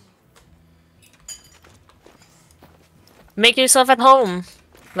 Make yourself at home,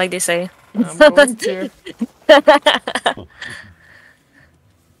 like they say. I'm going to.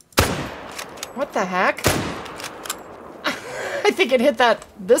 What the heck? I think it hit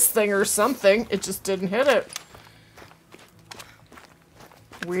this thing or something. It just didn't hit it.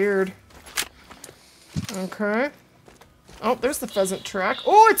 Weird. Okay. Oh, there's the pheasant track.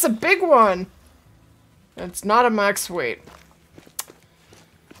 Oh, it's a big one! It's not a max weight.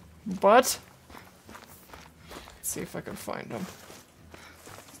 But... let's see if I can find him.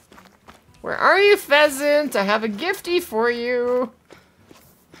 Where are you, pheasant? I have a giftie for you.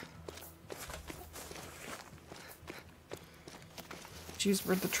 Jeez,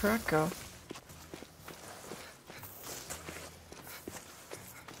 where'd the track go?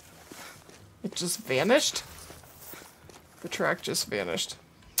 It just vanished? The track just vanished.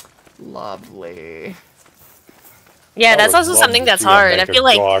 Lovely. Yeah, that's also something that's hard. I feel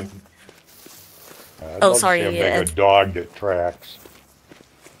like... oh, sorry. Yeah. A dog that tracks.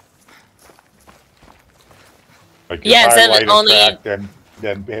 Like yeah, instead of only... track,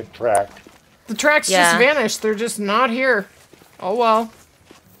 then hit track. The tracks just vanished. They're just not here. Oh, well.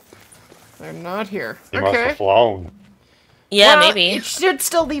 They're not here. They must have flown. Yeah, well, maybe. It should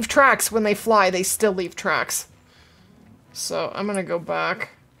still leave tracks when they fly. They still leave tracks. So, I'm gonna go back.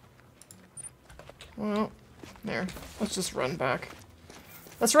 Well, there. Let's just run back.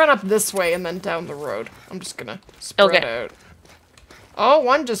 Let's run up this way and then down the road. I'm just gonna spread out. Oh,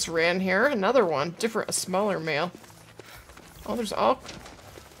 one just ran here. Another one. Different, a smaller male. Oh, there's all...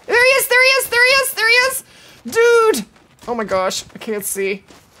 there he is! There he is! There he is! There he is! Dude! Oh my gosh. I can't see.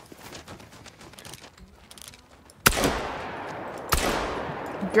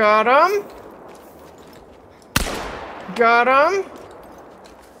 Got him. Got him.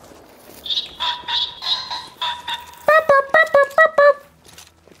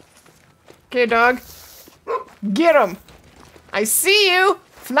 Okay, dog. Get him. I see you.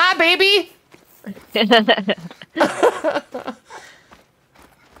 Fly, baby.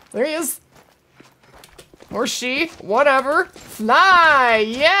 There he is. Or she. Whatever. Fly.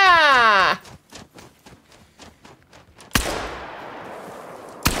 Yeah.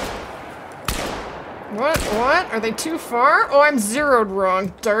 What? Are they too far? Oh, I'm zeroed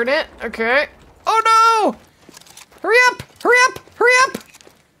wrong. Darn it. Okay. Oh, no! Hurry up! Hurry up! Hurry up!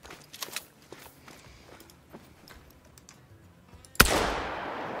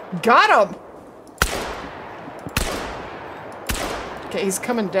 Got him! Okay, he's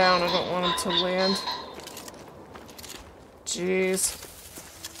coming down. I don't want him to land. Jeez.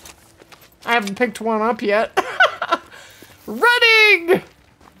 I haven't picked one up yet. Running!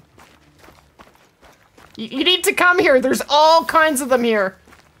 You need to come here. There's all kinds of them here.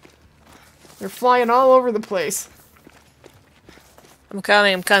 They're flying all over the place. I'm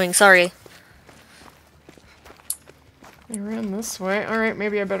coming, sorry. They ran this way. Alright,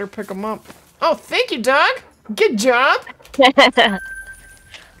 maybe I better pick them up. Oh, thank you, dog! Good job!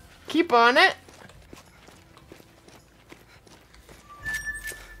 Keep on it.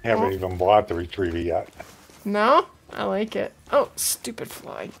 Haven't even bought the retriever yet. No? I like it. Oh, stupid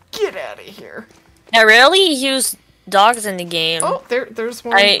fly. Get out of here. I rarely use dogs in the game. Oh, there's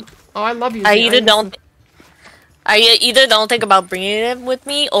one. Oh, I love you. I either don't think about bringing it with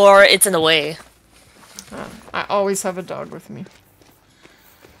me, or it's in the way. I always have a dog with me.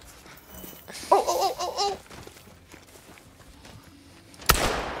 Oh!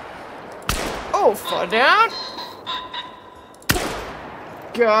 Oh, fall down.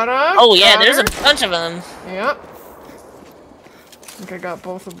 Got him. Oh yeah, there's a bunch of them. Yep. I think I got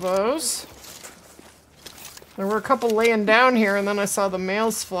both of those. There were a couple laying down here, and then I saw the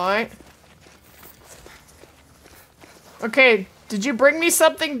males fly. Okay, did you bring me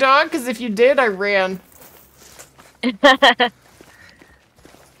something, dog? Because if you did, I ran.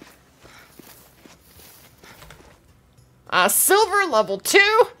 Silver level 2,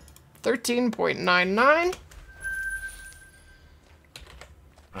 13.99.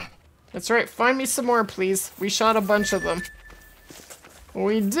 That's right, find me some more, please. We shot a bunch of them.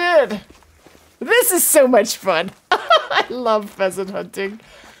 We did! This is so much fun! I love pheasant hunting.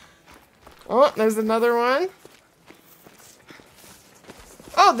 Oh, there's another one.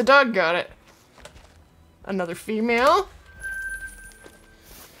 Oh, the dog got it. Another female.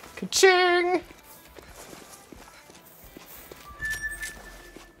 Ka-ching!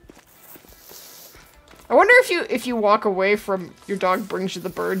 I wonder if you walk away from your dog brings you the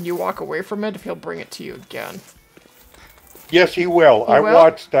bird and you walk away from it, if he'll bring it to you again. Yes, he will. He I will?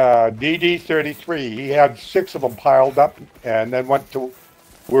 watched DD33. He had 6 of them piled up and then went to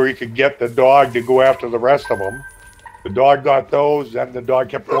where he could get the dog to go after the rest of them. The dog got those, and the dog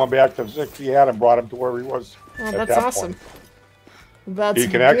kept going back to the 6 he had and brought him to where he was. Oh, that's awesome. That's you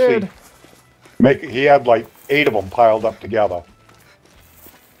can good. actually make. He had like 8 of them piled up together.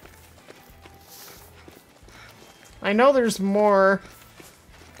 I know there's more.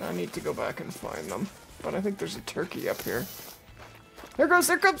 I need to go back and find them. But I think there's a turkey up here. There goes,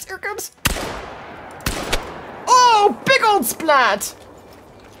 there comes, here comes! Oh, big old splat!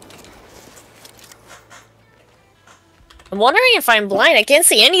 I'm wondering if I'm blind. I can't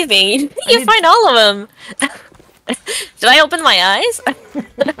see anything. You find all of them. Did I open my eyes?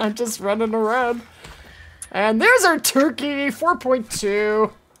 I'm just running around. And there's our turkey,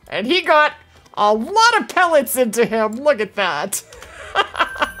 4.2. And he got a lot of pellets into him. Look at that.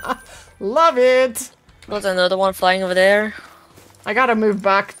 Love it. There's another one flying over there. I gotta move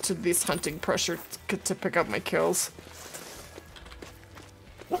back to this hunting pressure to pick up my kills.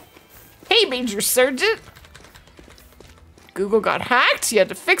 Hey, Major Sergeant. Google got hacked. You had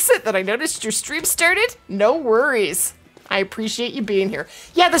to fix it. Then I noticed your stream started. No worries. I appreciate you being here.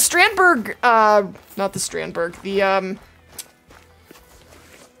 Yeah, the Strandberg, not the Strandberg, the,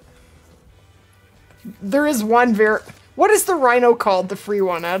 there is one what is the rhino called? The free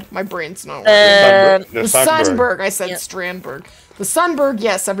one, Ed? My brain's not working. The Sunberg. I said Strandberg. The Sunberg,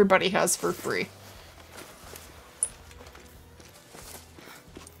 yes, everybody has for free.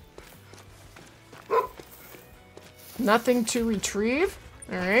 Nothing to retrieve.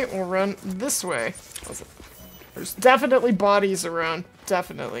 Alright, we'll run this way. There's definitely bodies around.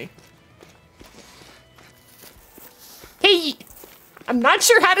 Definitely. Hey! I'm not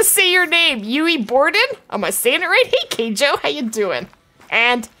sure how to say your name. Yui Borden? Am I saying it right? Hey, Keijo, how you doing?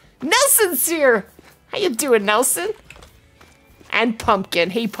 And Nelson's here. How you doing, Nelson? And Pumpkin.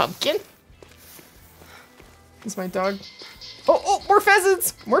 Hey, Pumpkin. Is my dog? Oh, more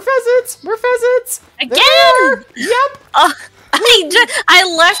pheasants! More pheasants! More pheasants! Again! Yep!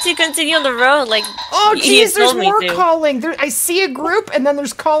 I left to continue on the road, like, oh, geez, there's more to. calling. I see a group, and then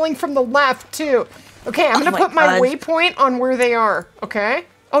there's calling from the left, too. Okay, I'm gonna put my waypoint on where they are, okay?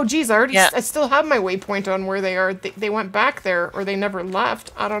 Oh, geez, I still have my waypoint on where they are. They went back there, or they never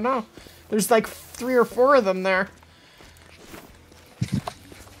left. I don't know. There's like 3 or 4 of them there.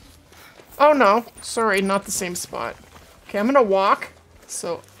 Oh, no. Sorry, not the same spot. Okay, I'm gonna walk,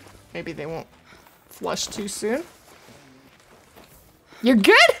 so maybe they won't flush too soon. You're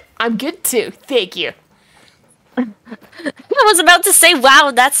good? I'm good, too. Thank you. I was about to say,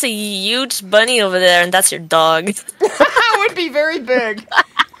 wow, that's a huge bunny over there, and that's your dog. That would be very big.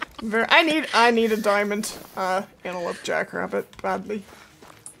 I need a diamond antelope jackrabbit badly.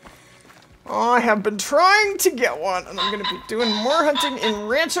 I have been trying to get one, and I'm gonna be doing more hunting in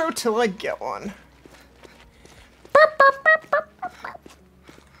Rancho till I get one.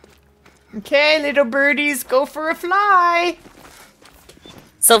 Okay, little birdies, go for a fly.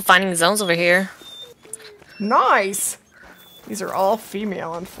 Still finding zones over here. Nice. These are all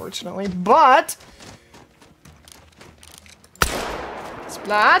female, unfortunately, but...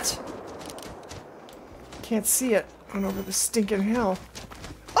 Splat. Can't see it. Went over the stinking hill.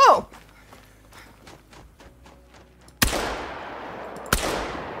 Oh!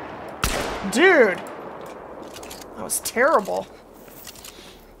 Dude! That was terrible.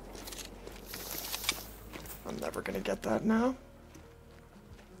 I'm never gonna get that now.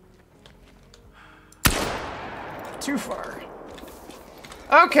 Too far.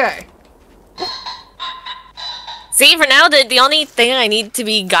 Okay. See, for now, the only thing I need to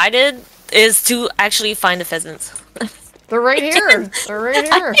be guided is to actually find the pheasants. They're right here. They're right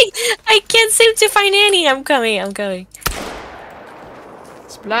here. I can't seem to find any. I'm coming. I'm coming.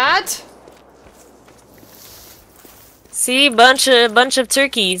 Splat. See, bunch of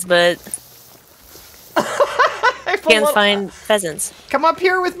turkeys, but can't find pheasants. Come up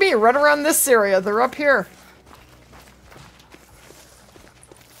here with me. Run around this area. They're up here.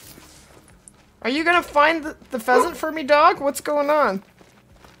 Are you gonna find the pheasant for me, dog? What's going on?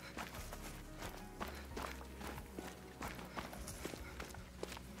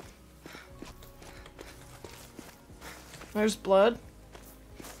 There's blood.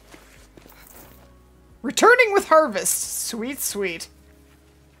 Returning with harvest. Sweet, sweet.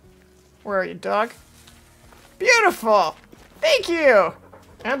 Where are you, dog? Beautiful. Thank you.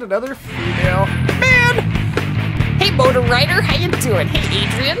 And another female. Man! Hey, Motor Rider. How you doing? Hey,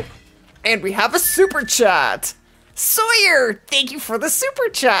 Adrian. And we have a super chat. Sawyer, thank you for the super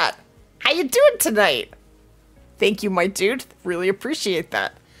chat. How you doing tonight? Thank you, my dude. Really appreciate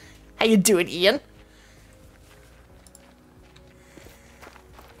that. How you doing, Ian?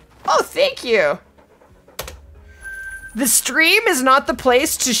 Oh, thank you. The stream is not the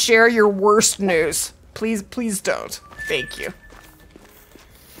place to share your worst news. Please, please don't. Thank you.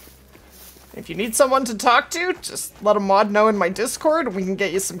 If you need someone to talk to, just let a mod know in my Discord and we can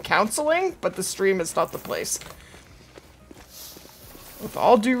get you some counseling, but the stream is not the place. With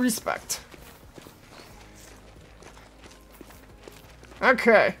all due respect.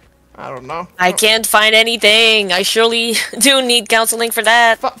 Okay. I don't know. I can't find anything. I surely do need counseling for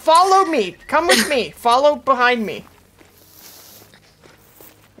that. Follow me. Come with me. Follow behind me.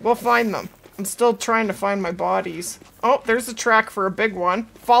 We'll find them. I'm still trying to find my bodies. Oh, there's a track for a big one.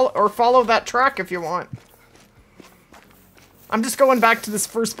 Follow that track if you want. I'm just going back to this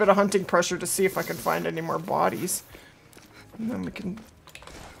first bit of hunting pressure to see if I can find any more bodies. And then we can...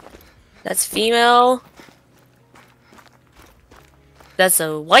 That's female. That's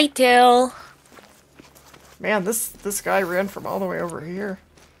a whitetail. Man, this guy ran from all the way over here.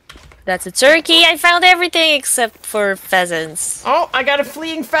 That's a turkey. I found everything except for pheasants. Oh, I got a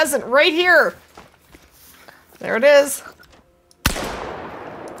fleeing pheasant right here. There it is.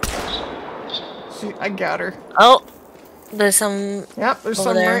 See, I got her. Oh, there's some. Yep, there's over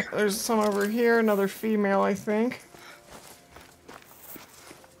some. there. There's some over here. Another female, I think.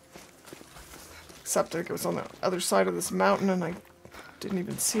 Except it was on the other side of this mountain, and I didn't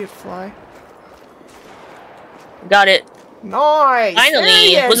even see it fly. Got it. Nice.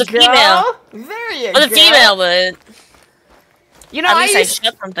 Finally, there it was a go. female. There you It was go. a female, but you know, at least I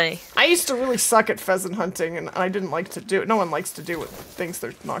shot something. I used to really suck at pheasant hunting, and I didn't like to do it. No one likes to do things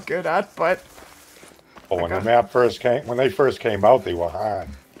they're not good at, but... But when the map first came, when they first came out, they were hard.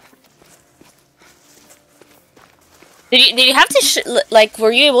 Did you have to like?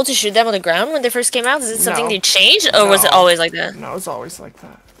 Were you able to shoot them on the ground when they first came out? Is it something No. they changed, or was it always like that? No, it's always like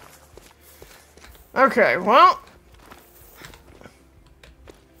that. Okay, well...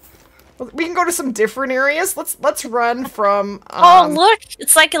 We can go to some different areas. Let's run from... Oh, look!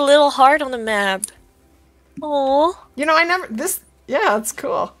 It's like a little heart on the map. Oh. You know, I never... Yeah, it's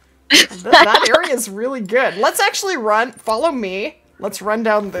cool. That area is really good. Let's actually run. Follow me. Let's run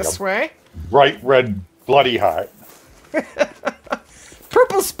down this way. Bright red bloody heart.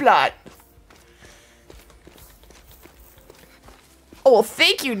 Purple splat. Oh, well,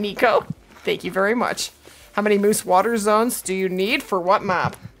 thank you, Nico. Thank you very much. How many moose water zones do you need for what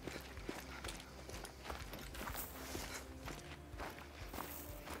map?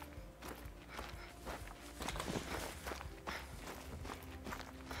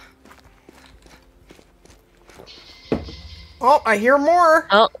 Oh, I hear more.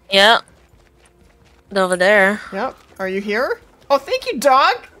 Oh, yeah. Over there. Yep. Are you here? Oh, thank you,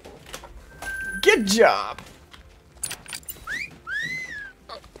 dog. Good job.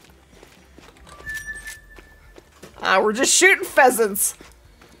 We're just shooting pheasants.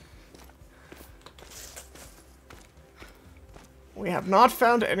 We have not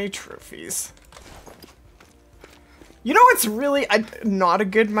found any trophies. You know what's really not a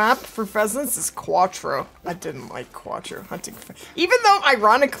good map for pheasants is Cotw. I didn't like Cotw hunting. Even though,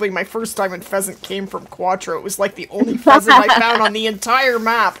 ironically, my first time in pheasant came from Cotw. It was like the only pheasant I found on the entire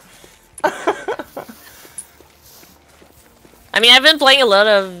map. I mean, I've been playing a lot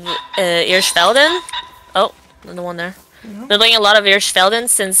of Irschfelden. Oh, another one there. Been playing a lot of Irschfelden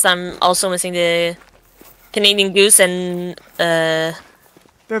since I'm also missing the Canadian goose and is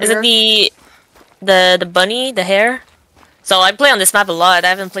it the bunny, the hare? So I play on this map a lot. I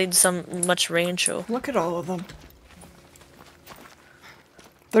haven't played much range. So. Look at all of them.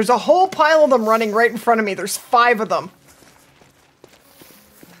 There's a whole pile of them running right in front of me. There's 5 of them.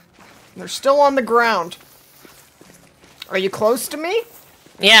 They're still on the ground. Are you close to me?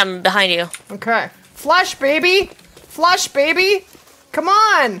 Yeah, I'm behind you. Okay. Flush, baby! Flush, baby! Come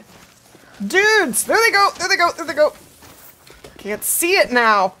on! Dudes! There they go! There they go! There they go! Can't see it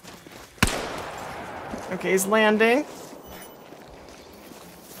now. Okay, he's landing.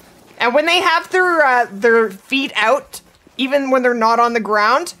 And when they have their feet out, even when they're not on the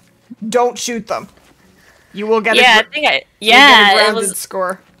ground, don't shoot them. You will get a grounded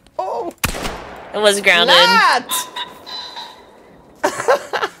score. Oh! It was grounded. That!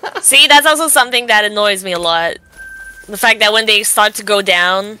 See, that's also something that annoys me a lot. The fact that when they start to go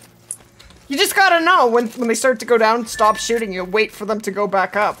down... You just gotta know, when they start to go down, stop shooting. You wait for them to go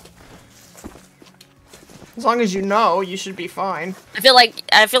back up. As long as you know, you should be fine. I feel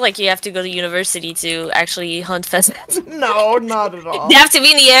like you have to go to university to actually hunt pheasants. No, not at all. They have to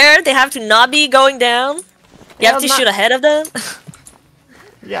be in the air, they have to not be going down. You have to shoot ahead of them.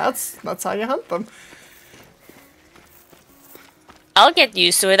 Yeah, that's how you hunt them. I'll get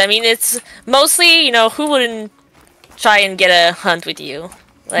used to it. I mean, it's mostly, you know, who wouldn't try and get a hunt with you?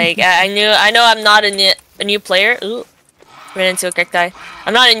 Like, I know I'm not a new player. Ooh, ran into a cacti.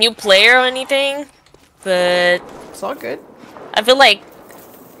 I'm not a new player or anything, but it's all good. I feel like,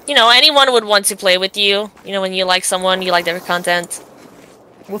 you know, anyone would want to play with you. You know, when you like someone, you like their content.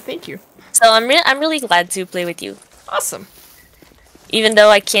 Well, thank you. So I'm really glad to play with you. Awesome. Even though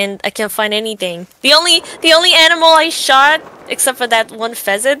I can't find anything. The only animal I shot, except for that one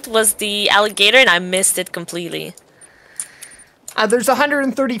pheasant, was the alligator, and I missed it completely. There's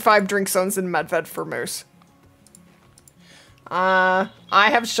 135 drink zones in Medved for moose. I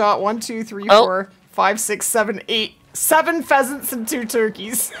have shot 1, 2, 3, 4, 5, 6, 7, 8, 7 pheasants and 2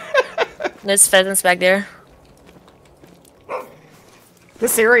 turkeys. There's pheasants back there.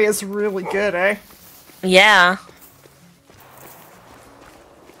 This area is really good, eh? Yeah.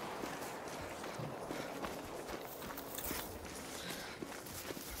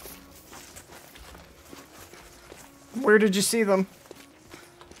 Where did you see them?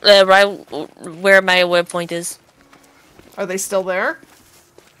 Right where my waypoint is. Are they still there?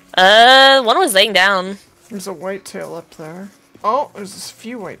 One was laying down. There's a whitetail up there. Oh, there's a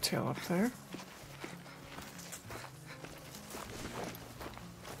few whitetail up there.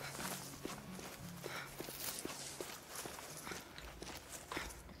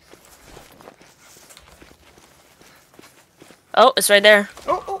 Oh, it's right there.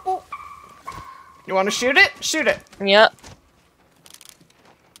 Oh, oh, oh. You want to shoot it? Shoot it. Yep.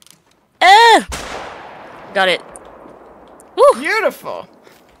 Ah! Got it. Woo! Beautiful.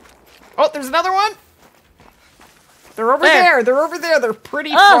 Oh, there's another one. They're over there. They're over there. They're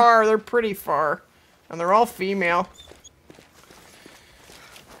pretty far. They're pretty far. And they're all female.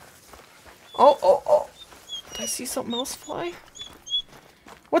 Oh, oh, oh. Did I see something else fly?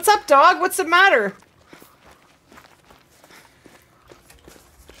 What's up, dog? What's the matter?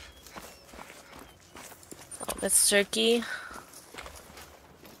 Oh, that's turkey.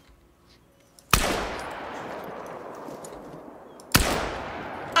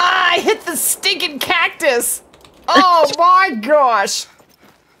 I hit the stinking cactus! Oh my gosh!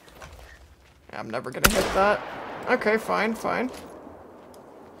 I'm never gonna hit that. Okay, fine, fine.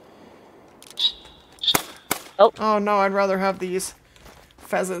 Oh. Oh no, I'd rather have these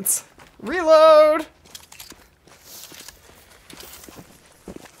pheasants. Reload!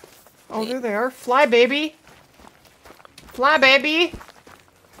 Oh, there they are. Fly, baby! Fly, baby!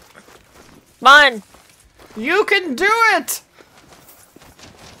 Come on! You can do it!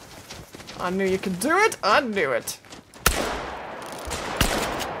 I knew you could do it. I knew it.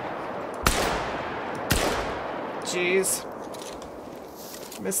 Jeez.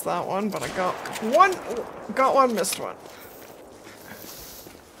 Missed that one, but I got one. Got one, missed one.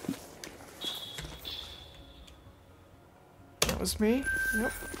 That was me.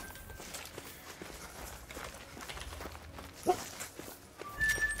 Yep.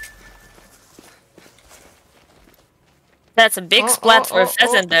 That's a big splat for a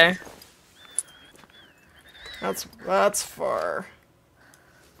pheasant there. That's far.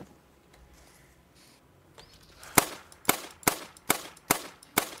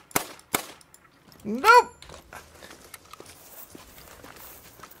 Nope.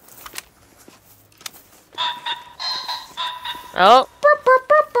 Oh.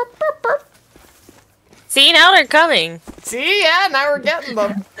 See, now they're coming. See, yeah, now we're getting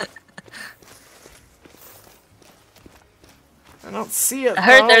them. I don't see it. I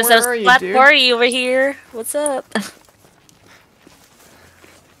heard there's a splat dude? party over here. What's up?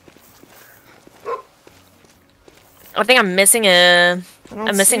 I think I'm missing I'm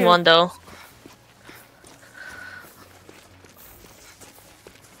missing one though.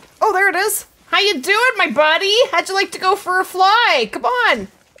 Oh, there it is. How you doing, my buddy? How'd you like to go for a fly? Come on.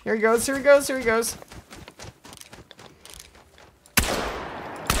 Here he goes, here he goes, here he goes.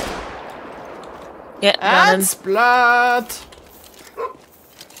 Yeah, got him. And splat.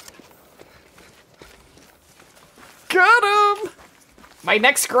 Got him. My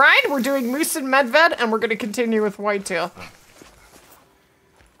next grind, we're doing moose and medved, and we're going to continue with whitetail.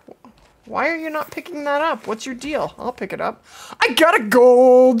 Why are you not picking that up? What's your deal? I'll pick it up. I got a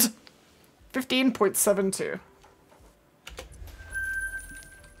gold! 15.72.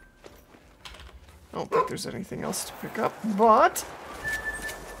 I don't think there's anything else to pick up, but...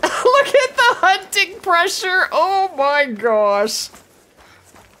 Look at the hunting pressure! Oh my gosh!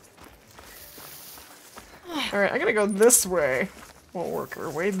 Alright, I'm gonna go this way. We'll work our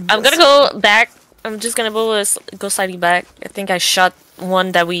way this I'm gonna go back. I'm just gonna go slightly back. I think I shot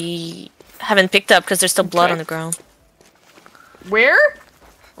one that we haven't picked up because there's still blood on the ground. Where?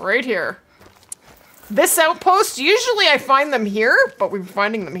 Right here. This outpost, usually I find them here, but we're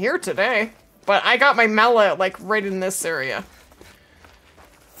finding them here today. But I got my Mela, like, right in this area.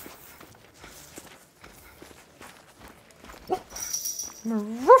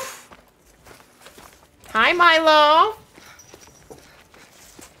 Woof. Hi, Milo.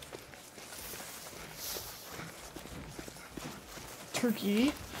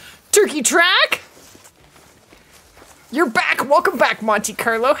 Turkey. Turkey track? You're back. Welcome back, Monte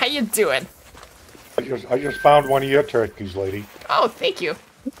Carlo. How you doing? I just found one of your turkeys, lady. Oh, thank you.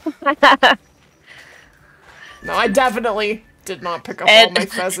 No, I definitely did not pick up all my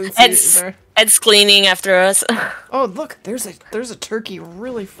pheasants either. Ed's cleaning after us. Oh, look, there's a turkey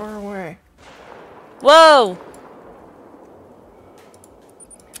really far away. Whoa!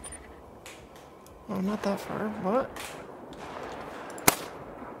 Oh, not that far. What?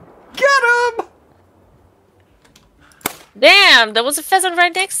 Get him! Damn, there was a pheasant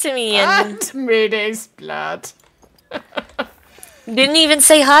right next to me and Mayday splat. didn't even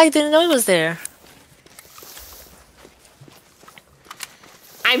say hi, didn't know he was there.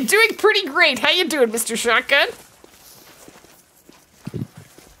 I'm doing pretty great. How you doing, Mr. Shotgun?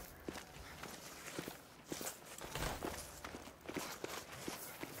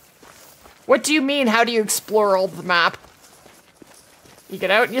 What do you mean, how do you explore all the map? You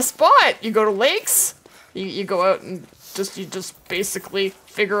get out and you spot. You go to lakes. You go out and you just basically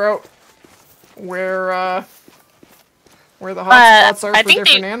figure out where the hot spots are for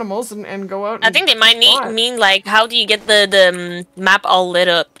different animals and go out and I think they might mean like, how do you get the map all lit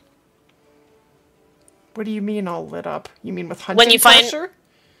up? What do you mean all lit up? You mean with hunting when you pressure?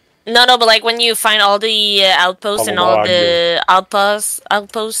 No, but like when you find all the outposts and all the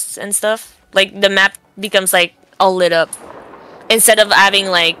outposts and stuff, like the map becomes like all lit up instead of having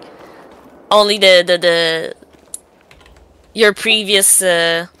like only your previous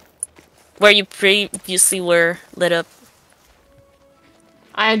where you previously were lit up.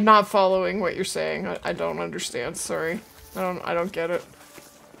 I'm not following what you're saying. I don't understand. Sorry, I don't get it.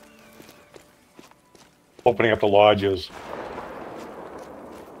 Opening up the lodges.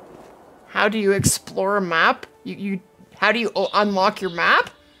 How do you explore a map? How do you unlock your map?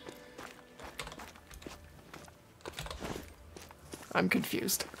 I'm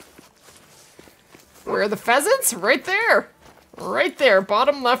confused. Where are the pheasants? Right there. Right there,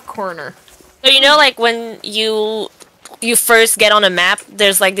 bottom left corner. So you know, like when you first get on a map,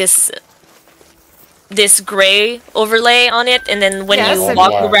 there's like this gray overlay on it, and then when you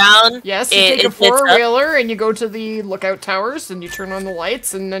walk around, you take a four-wheeler and you go to the lookout towers and you turn on the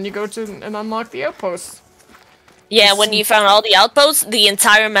lights, and then you go to and unlock the outposts. Yeah, when you found all the outposts, the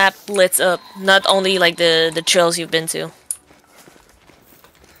entire map lit up, not only like the trails you've been to.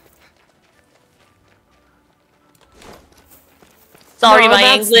 Sorry, No,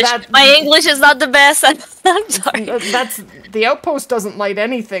 my English is not the best. I'm sorry. The outpost doesn't light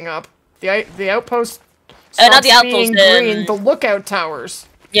anything up. The outpost not the outpost, being green. The lookout towers.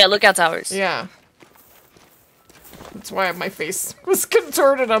 Yeah, lookout towers. Yeah. That's why my face was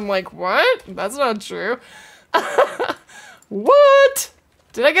contorted. I'm like, what? That's not true. What?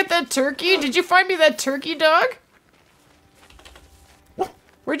 Did I get that turkey? Did you find me that turkey, dog?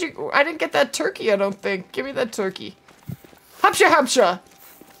 Where'd you... I didn't get that turkey, I don't think. Give me that turkey. Hupsha hupsha.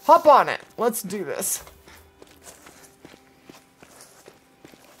 Hop on it. Let's do this.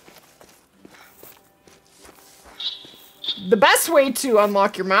 The best way to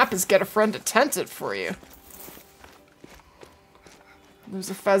unlock your map is get a friend to tent it for you. There's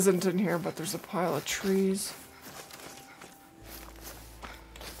a pheasant in here, but there's a pile of trees.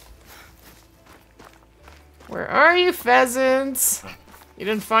 Where are you, pheasants? You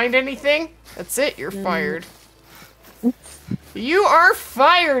didn't find anything? That's it, you're fired. You are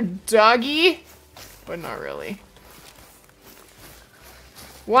fired, doggy! But not really.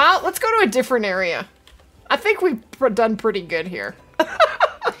 Well, let's go to a different area. I think we've done pretty good here.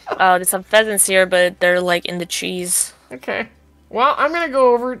 Oh, there's some pheasants here, but they're like in the trees. Okay. Well, I'm gonna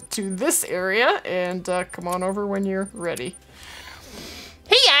go over to this area and come on over when you're ready.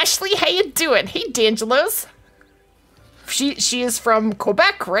 Hey, Ashley, how you doing? Hey, D'Angelo's. She is from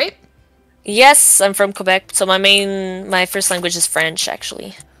Quebec, right? Yes, I'm from Quebec, so my first language is French,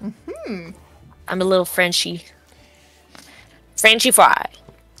 actually. I'm a little Frenchy. Frenchy fry.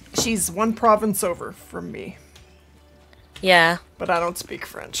 She's one province over from me. Yeah. But I don't speak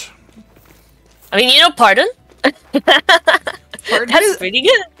French. I mean, you know, pardon? Pardon That's pretty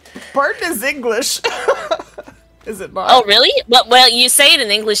good. Pardon is English. Is it not? Oh, really? Well, you say it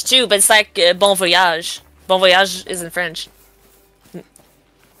in English too, but it's like bon voyage. Bon voyage is in French.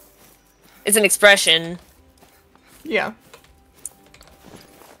 It's an expression. Yeah.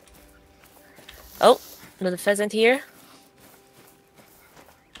 Oh, another pheasant here.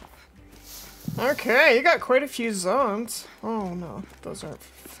 Okay, you got quite a few zones. Oh no, those aren't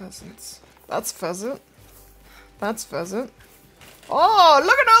pheasants. That's pheasant. That's pheasant. Oh,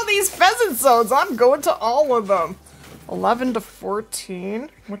 look at all these pheasant zones. I'm going to all of them. 11 to 14.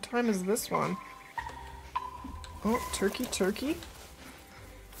 What time is this one? Oh, turkey, turkey.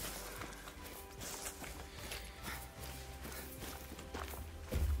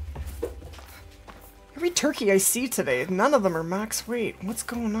 Every turkey I see today, none of them are max weight. What's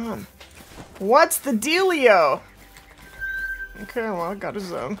going on? What's the dealio? Okay, well, I got a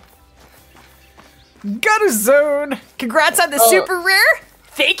zone. Got a zone! Congrats on the super rare!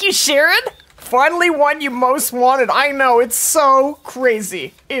 Thank you, Sharon! Finally one you most wanted. I know, it's so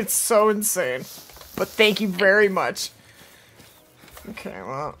crazy. It's so insane. But thank you very much. Okay,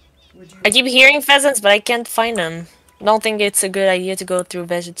 well... I keep hearing pheasants, but I can't find them. Don't think it's a good idea to go through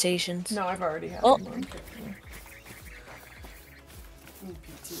vegetation. No, I've already had Oh. one.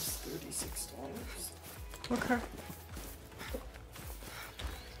 PT is $36. Okay.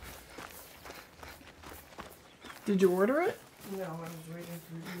 Did you order it? No, I was waiting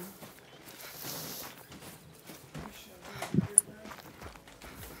for you.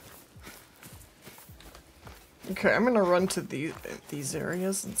 Okay, I'm gonna run to these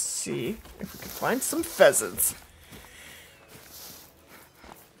areas and see if we can find some pheasants.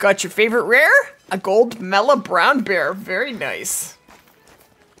 Got your favorite rare? A gold Mela brown bear. Very nice.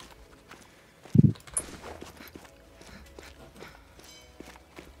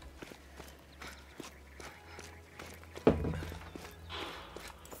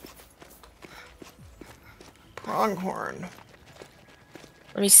 Pronghorn.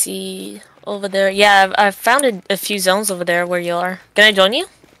 Let me see. Over there. Yeah, I've found a few zones over there where you are. Can I join you?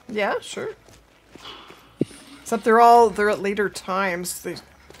 Yeah, sure. Except they're at later times. They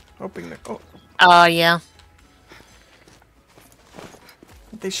hoping to. Oh, Yeah.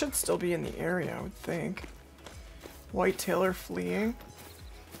 they should still be in the area, I would think. Whitetail are fleeing.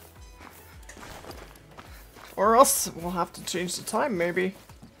 Or else we'll have to change the time, maybe.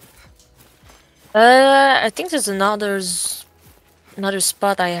 I think there's another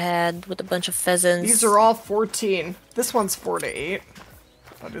spot I had with a bunch of pheasants. These are all 14. This one's 4 to 8.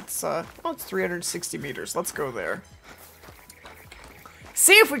 But it's, it's 360 meters. Let's go there.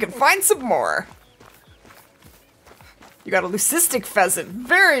 See if we can find some more. You got a leucistic pheasant.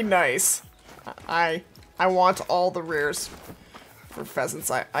 Very nice. I want all the rares for pheasants.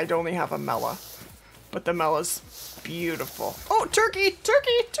 I'd only have a Mela. But the Mela's beautiful. Oh, turkey!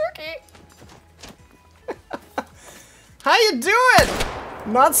 Turkey! Turkey! How you doing?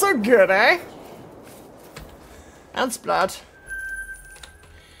 Not so good, eh? And splat.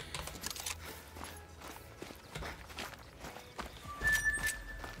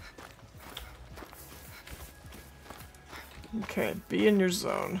 Okay, be in your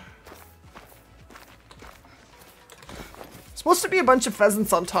zone. Supposed to be a bunch of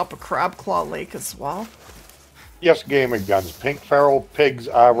pheasants on top of Crab Claw Lake as well. Yes, gaming guns. Pink feral pigs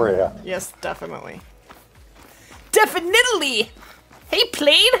are rare. Yes, definitely. Definitely! Hey,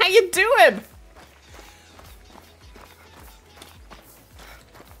 Plane, how you doing?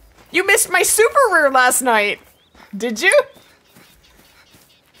 You missed my super rare last night. Did you?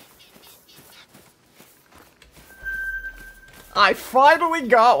 I finally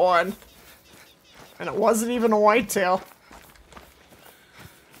got one. And it wasn't even a whitetail.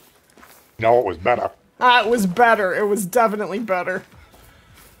 No, it was better. It was better. It was definitely better.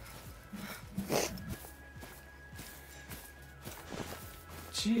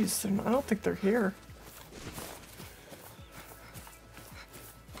 Jeez, I don't think they're here.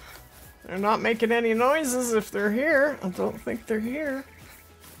 They're not making any noises if they're here. I don't think they're here.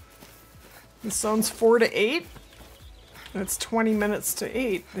 The sun's 4 to 8. And it's 20 minutes to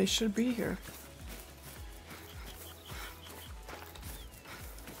 8. They should be here.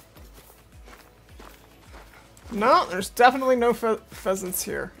 No, there's definitely no pheasants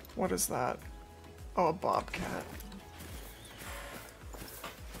here. What is that? Oh, a bobcat.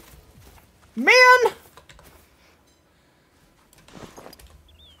 Man!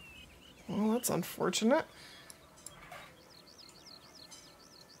 Well, that's unfortunate.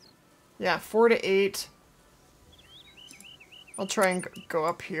 Yeah, 4 to 8. I'll try and go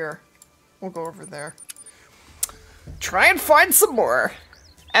up here. We'll go over there. Try and find some more.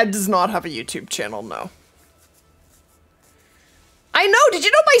 Ed does not have a YouTube channel, no. I know, did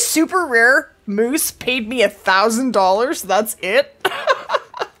you know my super rare moose paid me $1,000? That's it?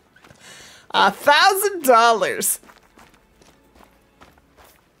 $1,000.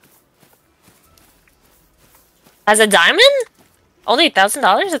 As a diamond? Only $1,000?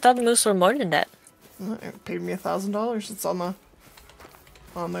 I thought the moose were more than that. It paid me $1,000. It's on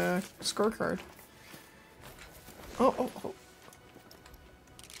the scorecard. Oh.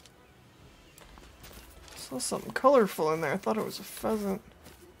 Saw something colorful in there. I thought it was a pheasant.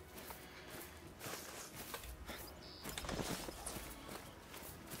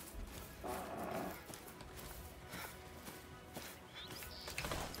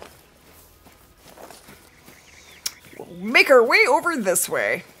 We'll make our way over this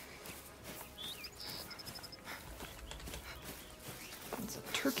way. It's a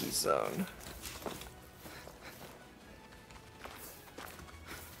turkey zone.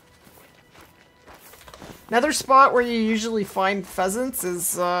 Another spot where you usually find pheasants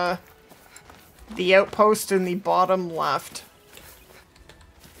is the outpost in the bottom left.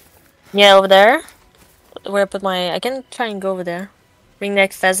 Yeah, over there. Where I put my... I can try and go over there.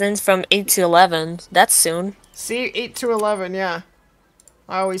 Ringneck pheasants from 8 to 11. That's soon. See, 8 to 11, yeah.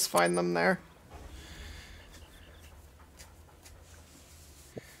 I always find them there.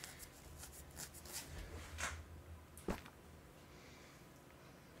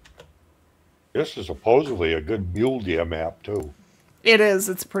 This is supposedly a good mule deer map, too. It is.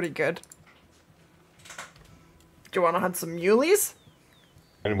 It's pretty good. Do you want to hunt some muleys?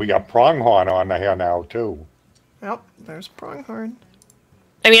 And we got pronghorn on the here now, too. Yep, there's pronghorn.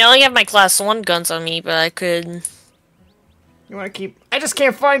 I mean, I only have my class 1 guns on me, but I could... You want to keep... I just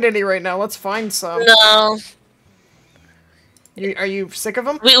can't find any right now. Let's find some. No. Are you sick of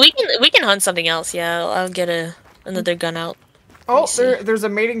them? We can hunt something else, yeah. I'll get another gun out. Oh, there's a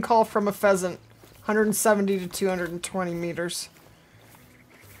mating call from a pheasant. 170 to 220 meters.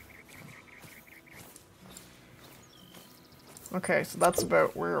 Okay, so that's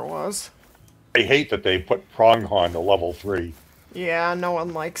about where it was. I hate that they put pronghorn to level 3. Yeah, no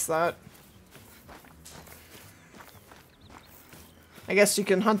one likes that. I guess you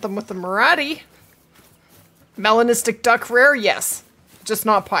can hunt them with the Marathi. Melanistic duck rare? Yes. Just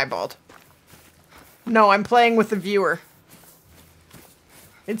not piebald. No, I'm playing with the viewer.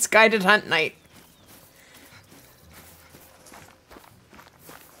 It's guided hunt night.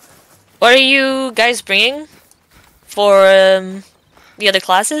 What are you guys bringing for the other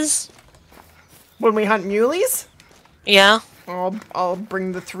classes? When we hunt muleys? Yeah. I'll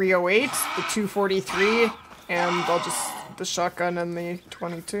bring the 308, the 243, and I'll just the shotgun and the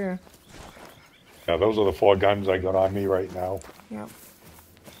 22. Yeah, those are the 4 guns I got on me right now. Yep.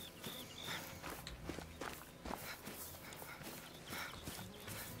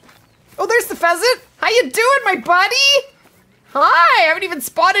 Oh, there's the pheasant! How you doing, my buddy? Hi! I haven't even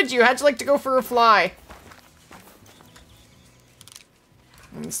spotted you. How'd you like to go for a fly?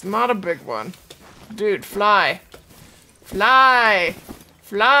 It's not a big one. Dude, fly. Fly!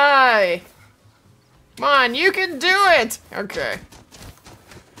 Fly! Come on, you can do it! Okay.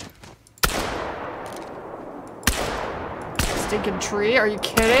 Stinking tree, are you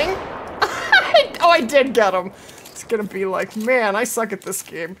kidding? Oh, I did get him. It's gonna be like, man, I suck at this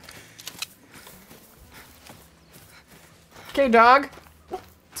game. Okay, dog.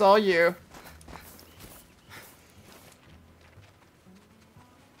 It's all you.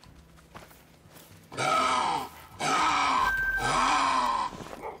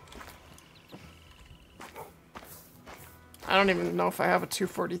 I don't even know if I have a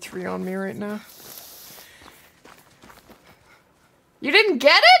 243 on me right now. You didn't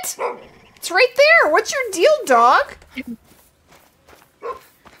get it? It's right there. What's your deal, dog?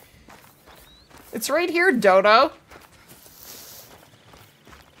 It's right here, Dodo.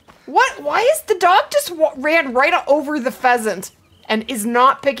 What? Why is the dog just ran right over the pheasant and is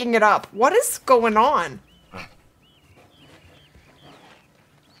not picking it up? What is going on?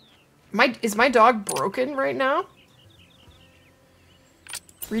 Is my dog broken right now?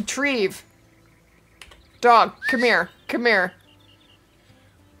 Retrieve. Dog, come here. Come here.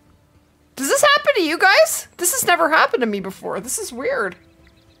 Does this happen to you guys? This has never happened to me before. This is weird.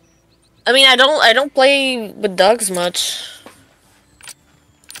 I mean, I don't play with dogs much.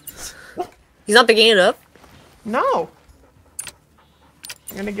 He's not picking it up. No.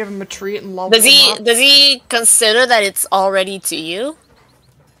 I'm gonna give him a treat and lull Does him up. Does he consider that it's already to you?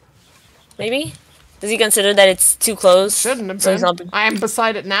 Maybe? Does he consider that it's too close? Shouldn't have So been. I am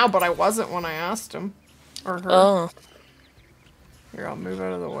beside it now, but I wasn't when I asked him. Or her. Oh. Here, I'll move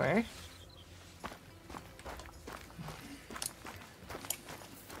out of the way.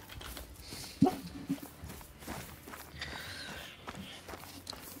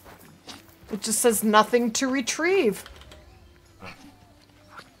 It just says nothing to retrieve.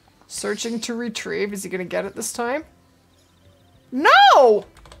 Searching to retrieve. Is he gonna get it this time? No!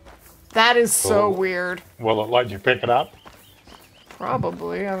 That is so weird. Will it let you pick it up?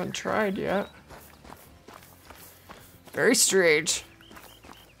 Probably. I haven't tried yet. Very strange.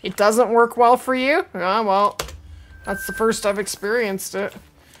 It doesn't work well for you? Ah, well, that's the first I've experienced it.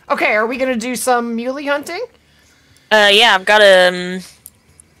 Okay, are we gonna do some muley hunting? Yeah, I've got a.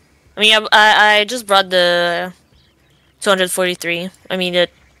 I mean, I just brought the 243. I mean,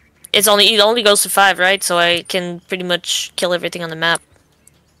 it only goes to 5, right? So I can pretty much kill everything on the map.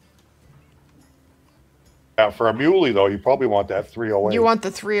 For a muley, though, you probably want that 308. You want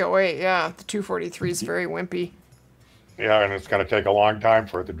the 308, yeah. The 243 is very wimpy. Yeah, and it's going to take a long time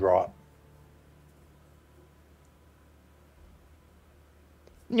for it to drop.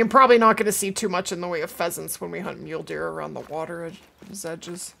 You're probably not going to see too much in the way of pheasants when we hunt mule deer around the water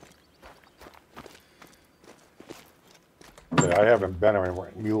edges. Yeah, I haven't been in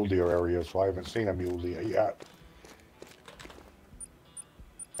mule deer areas, so I haven't seen a mule deer yet.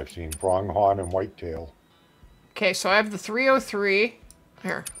 I've seen pronghorn and whitetail. Okay, so I have the 303.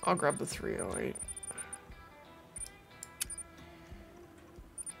 Here, I'll grab the 308.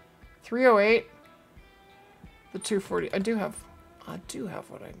 308. The 240. I do have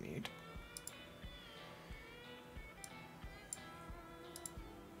what I need.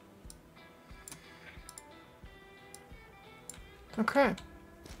 Okay.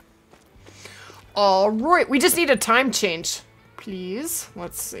 All right, we just need a time change, please.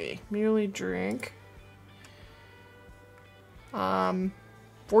 Let's see. Muley drink. 14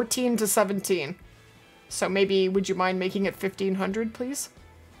 to 17. So maybe, would you mind making it 1500, please?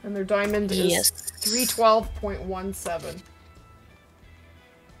 And their diamond is 312.17.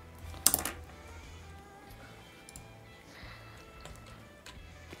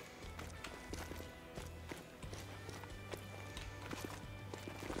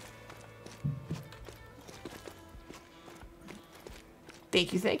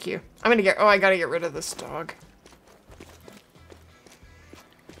 Thank you, thank you. I'm gonna get, oh, I gotta get rid of this dog.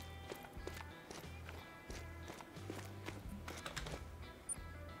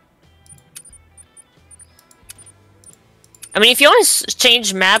 I mean, if you want to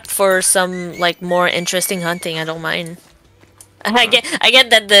change map for some like more interesting hunting, I don't mind. I get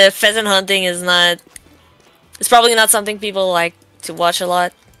that the pheasant hunting is not. It's probably not something people like to watch a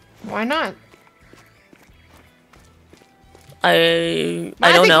lot. Why not? I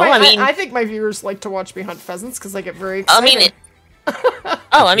don't know. I think my viewers like to watch me hunt pheasants because I get very excited. I mean,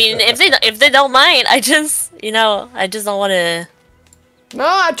 I mean, if they don't mind, I just I just don't want to.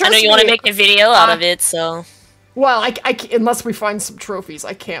 No, trust me. I know you want to make a video out of it, so. Well, I unless we find some trophies,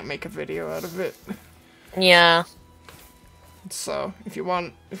 I can't make a video out of it. Yeah. So if you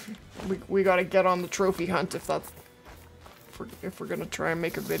want, we gotta get on the trophy hunt if we're gonna try and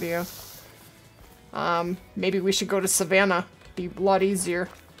make a video. Maybe we should go to Savannah. Be a lot easier.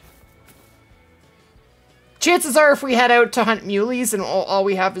 Chances are if we head out to hunt muleys and all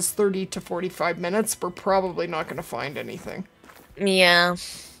we have is 30 to 45 minutes, we're probably not gonna find anything. Yeah.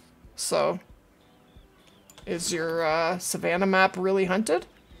 So, is your Savannah map really hunted?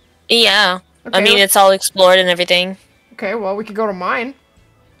 Yeah. Okay. I mean, it's all explored and everything. Okay, well, we could go to mine.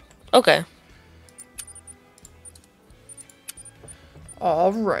 Okay.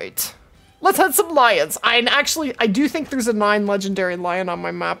 All right. Let's hunt some lions. I do think there's a 9 legendary lion on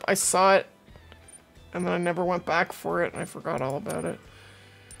my map. I saw it, and then I never went back for it, and I forgot all about it.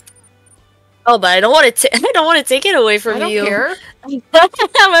 Oh, but I don't want to. I don't want to take it away from you. I don't care. I'm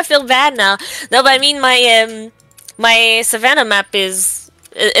gonna feel bad now. No, but I mean my Savannah map is.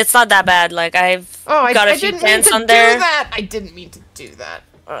 It's not that bad. Like I've got a few plants on there. I didn't mean to do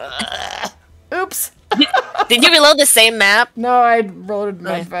that. Oops. Did you reload the same map? No, I reloaded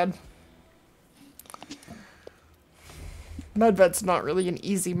Medved. Medved's not really an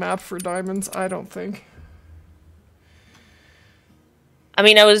easy map for diamonds, I don't think. I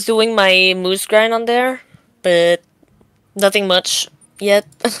mean, I was doing my moose grind on there, but nothing much yet.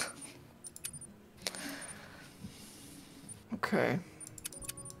 Okay.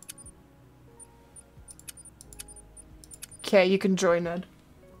 Okay, you can join Ed.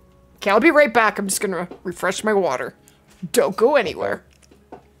 Okay, I'll be right back. I'm just gonna refresh my water. Don't go anywhere.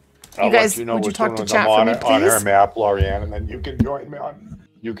 I'll you guys, let you know would you what's talk going to chat for on, me, on her please? map, Lorianne, and then you can join me on.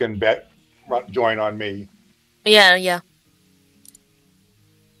 You can join on me. Yeah, yeah.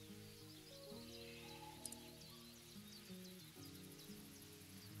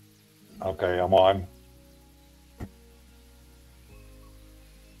 Okay, I'm on.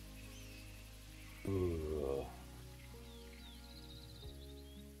 Ugh.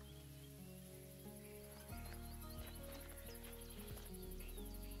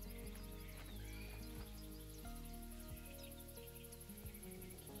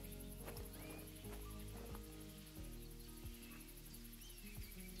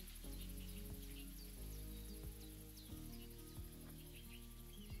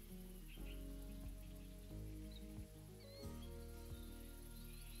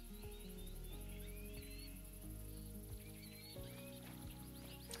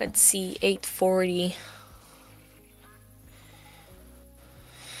 Let's see, 840.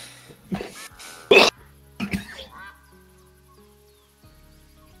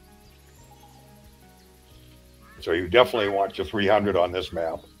 So you definitely want your 300 on this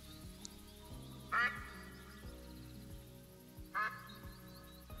map.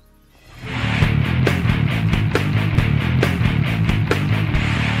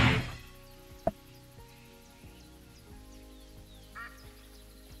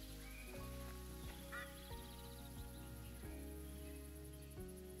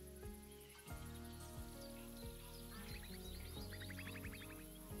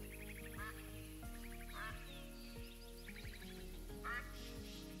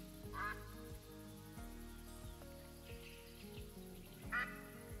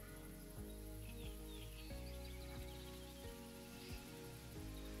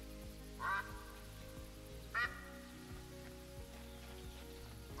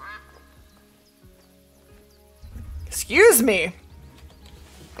 Excuse me.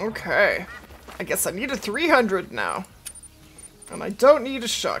 Okay. I guess I need a 300 now. And I don't need a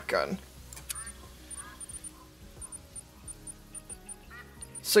shotgun.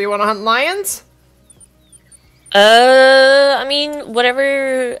 So you want to hunt lions? I mean,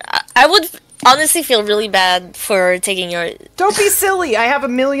 whatever. I would honestly feel really bad for taking your... Don't be silly. I have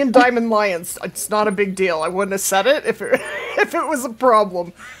 1,000,000 diamond lions. It's not a big deal. I wouldn't have said it if it, if it was a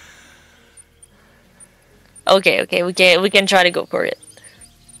problem. Okay, okay, we can try to go for it.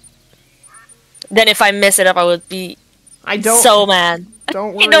 Then if I mess it up, I would be so mad.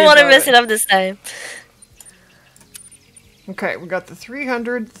 Don't worry. I don't want to mess it up this time. Okay, we got the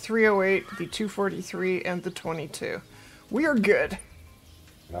 300, the 308, the 243, and the 22. We are good.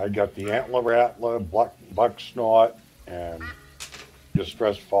 I got the antler rattler, buck snort, and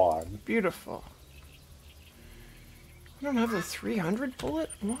distressed fawn. Beautiful. I don't have the 300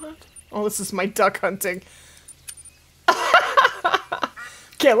 bullet? What? Oh, this is my duck hunting.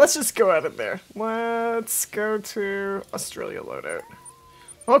 Okay, let's just go out of there. Let's go to Australia loadout.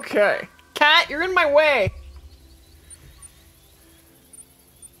 Okay. Cat, you're in my way.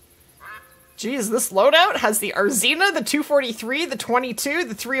 Geez, this loadout has the Arzina, the 243, the 22,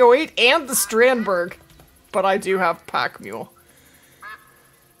 the 308, and the Strandberg. But I do have Pack Mule.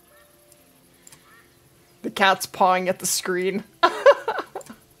 The cat's pawing at the screen.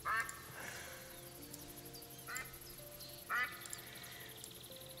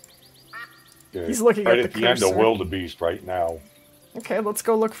 Okay. He's looking right at the end of cursor. wildebeest right now. Okay, let's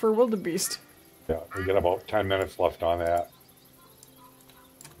go look for wildebeest. Yeah, we got about 10 minutes left on that.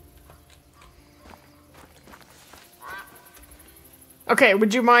 Okay,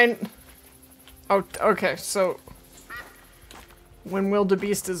 would you mind... Oh, okay, so... When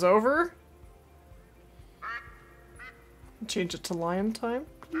wildebeest is over... change it to lion time,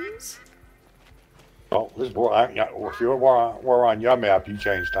 please? Oh, if we're on your map, you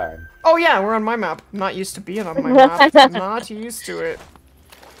change time. Oh yeah, we're on my map. I'm not used to being on my map. Not used to it.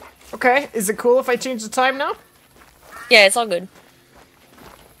 Okay, is it cool if I change the time now? Yeah, it's all good.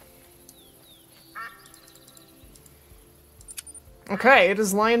 Okay, it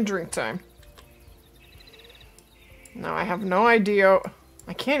is lion drink time. Now I have no idea.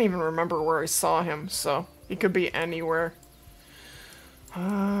 I can't even remember where I saw him, so he could be anywhere.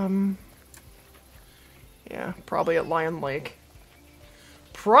 Yeah, probably at Lion Lake.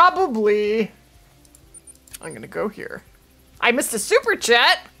 Probably. I'm gonna go here. I missed a super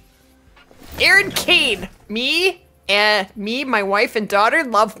chat. Aaron Kane, me, my wife and daughter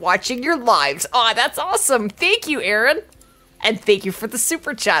love watching your lives. Aw, that's awesome. Thank you, Aaron. And thank you for the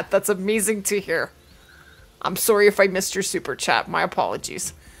super chat. That's amazing to hear. I'm sorry if I missed your super chat. My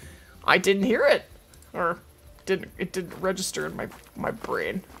apologies. I didn't hear it. Or it didn't register in my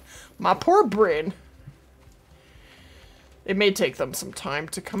brain. My poor brain. It may take them some time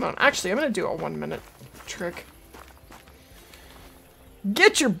to come out. Actually, I'm gonna do a 1-minute trick.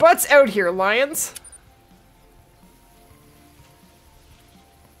 Get your butts out here, lions!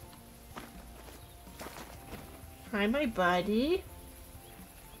 Hi, my buddy.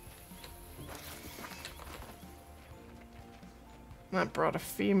 That brought a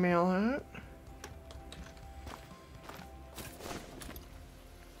female out.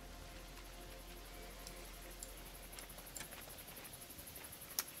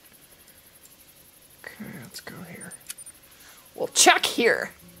 Okay, let's go here. We'll check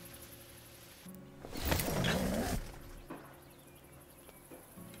here.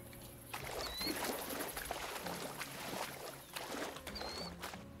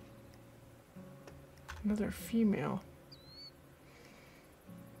 Another female.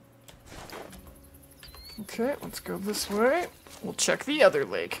 Okay, let's go this way. We'll check the other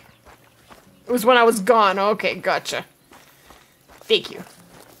lake. It was when I was gone. Okay, gotcha. Thank you.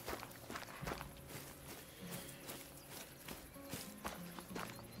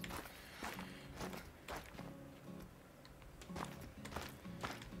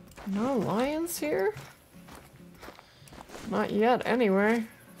 No lions here? Not yet, anyway.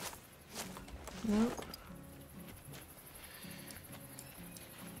 No.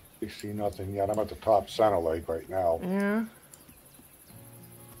 You see nothing yet. I'm at the top center lake right now. Yeah.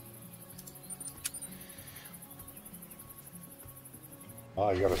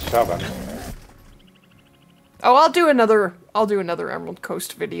 Oh, you got a 7. Oh, I'll do another Emerald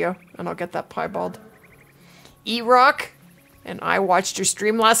Coast video, and I'll get that piebald. E-Rock and I watched your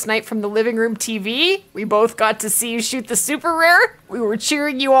stream last night from the living room TV. We both got to see you shoot the super rare. We were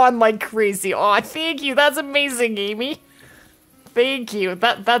cheering you on like crazy. Aw, thank you. That's amazing, Amy. Thank you.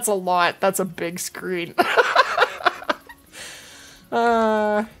 That's a lot. That's a big screen.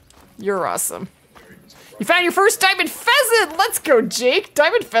 You're awesome. You found your first diamond pheasant! Let's go, Jake!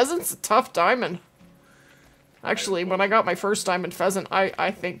 Diamond pheasant's a tough diamond. Actually, when I got my first diamond pheasant, I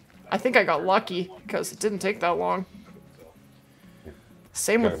think I got lucky because it didn't take that long.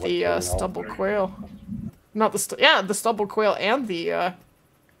 Same with the stubble quail. Not the the stubble quail and the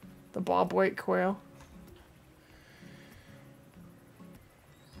bobwhite quail.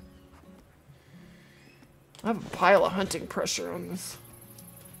 I have a pile of hunting pressure on this.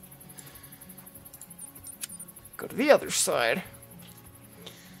 Go to the other side.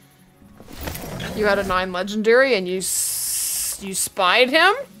 You had a 9 legendary and you spied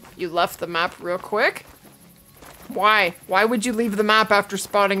him? You left the map real quick? Why? Why would you leave the map after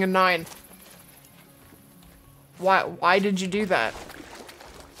spotting a 9? Why did you do that?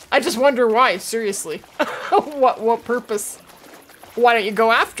 I just wonder why, seriously. What purpose? Why don't you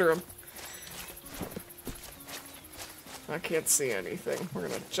go after him? I can't see anything. We're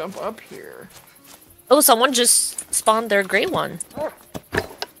gonna jump up here. Oh, someone just spawned their great one.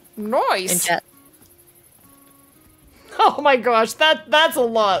 Nice! In chat. Oh my gosh, that's a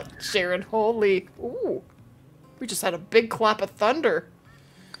lot, Sharon. Holy. Ooh. We just had a big clap of thunder.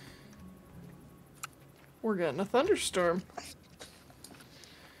 We're getting a thunderstorm.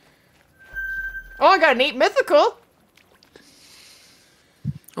 Oh, I got an 8 mythical.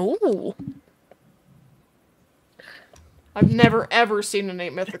 Ooh. I've never ever seen an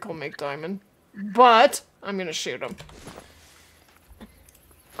 8 mythical make diamond. But I'm gonna shoot him.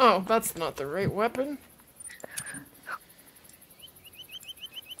 Oh, that's not the right weapon.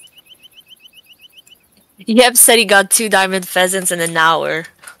 Yep said he got 2 diamond pheasants in an hour.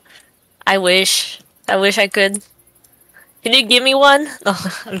 I wish I could. Can you give me one? No,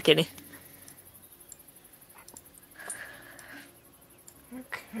 I'm kidding.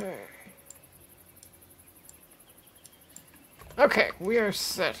 Okay. Okay, we are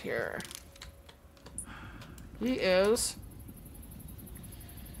set here. He is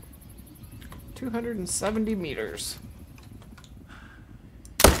 270 meters.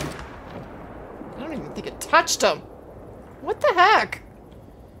 I don't even think it touched him. What the heck?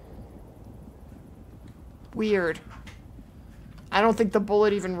 Weird. I don't think the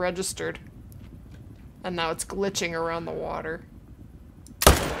bullet even registered. And now it's glitching around the water.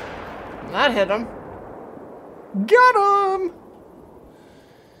 And that hit him. Got him!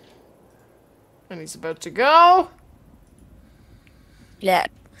 And he's about to go. Yeah.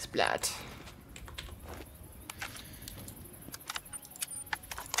 Splat.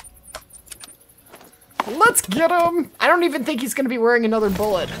 Let's get him! I don't even think he's gonna be wearing another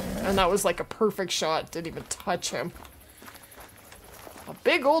bullet. And that was like a perfect shot. Didn't even touch him. A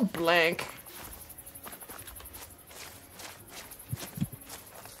big old blank.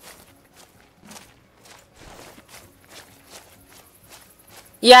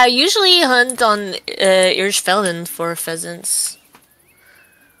 Yeah, I usually hunt on Hirschfelden for pheasants.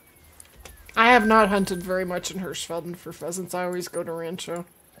 I have not hunted very much in Hirschfelden for pheasants. I always go to Rancho.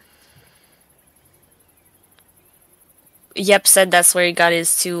 Yep said that's where he got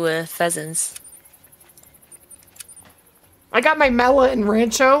his 2 pheasants. I got my Mela in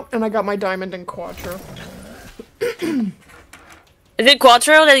Rancho, and I got my Diamond in Quattro. Is it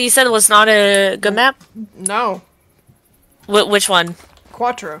Cotw that you said was not a good map? No. Which one?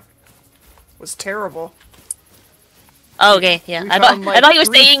 Quattro. Was terrible. Oh, okay, yeah. I thought you were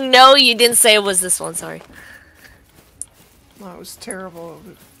saying no, you didn't say it was this one, sorry. That was terrible.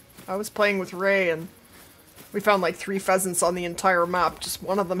 I was playing with Ray, and we found like 3 pheasants on the entire map. Just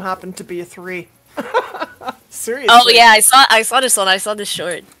one of them happened to be a 3. Seriously. Oh yeah, I saw this one. I saw this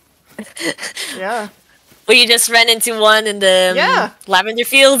short. Yeah. Where you just ran into one in the lavender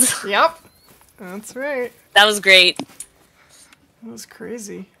fields. Yep. That's right. That was great. That was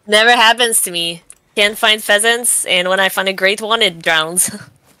crazy. Never happens to me. Can't find pheasants, and when I find a great one, it drowns.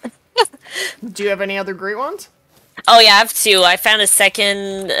 Do you have any other great ones? Oh yeah, I have 2. I found a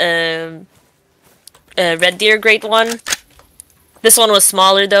second red deer great one. This one was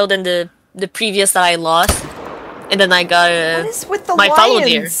smaller though than the previous that I lost. And then I got what is with the my fallow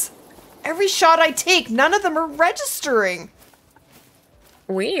deer. Every shot I take, none of them are registering.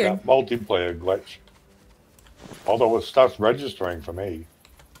 Weird. Yeah, multiplayer glitch. Although it starts registering for me.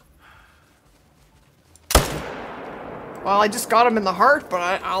 Well, I just got him in the heart,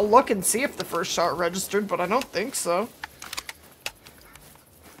 but I'll look and see if the first shot registered, but I don't think so.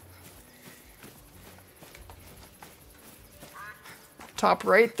 Top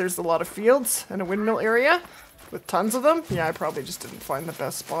right, there's a lot of fields and a windmill area with tons of them. Yeah, I probably just didn't find the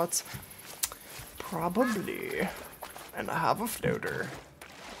best spots. Probably. And I have a floater.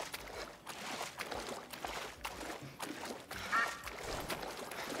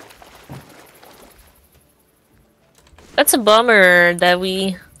 That's a bummer that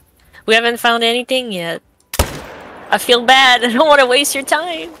we haven't found anything yet. I feel bad. I don't want to waste your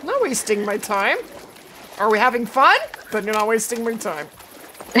time. I'm not wasting my time. Are we having fun? But you're not wasting my time.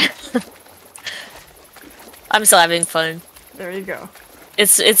 I'm still having fun. There you go.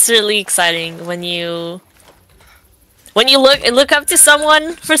 It's really exciting when you look up to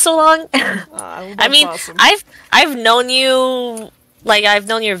someone for so long. I mean, awesome. I've known you, like I've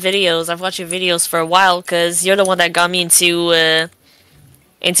known your videos. I've watched your videos for a while because you're the one that got me into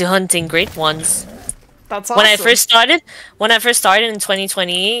hunting great ones. That's awesome. When I first started in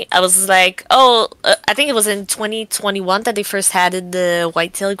 2020, I was like, oh, I think it was in 2021 that they first added the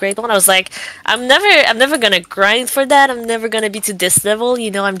whitetail great one. I was like, I'm never gonna grind for that. I'm never gonna be to this level.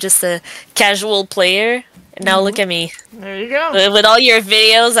 You know, I'm just a casual player. And now look at me. There you go. With all your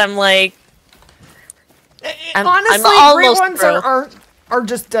videos, I'm like, honestly, I'm great almost ones pro. are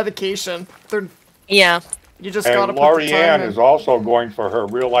just dedication. They're yeah. You just gotta And put the time Lorianne in. is also going for her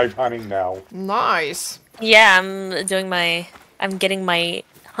real life hunting now. Nice. Yeah, I'm getting my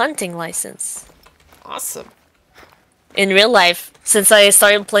hunting license. Awesome. In real life, since I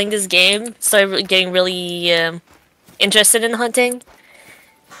started playing this game, started getting really interested in hunting.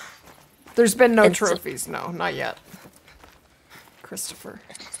 There's been no trophies, no, not yet. Christopher.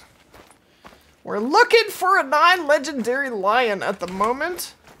 We're looking for a 9 legendary lion at the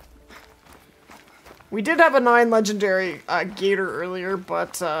moment. We did have a 9 legendary gator earlier,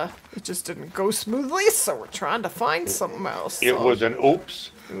 but it just didn't go smoothly, so we're trying to find something else. It was an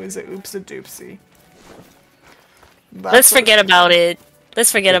oops. It was a oopsie-doopsie. Let's forget about it. Let's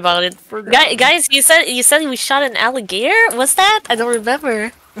forget about it. Guys, you said we shot an alligator? What's that? I don't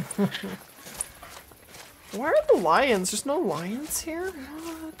remember. Where are the lions? There's no lions here?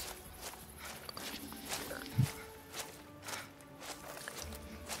 What?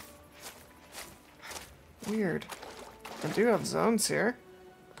 Weird. I do have zones here.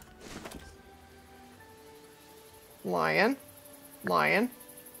 Lion. Lion.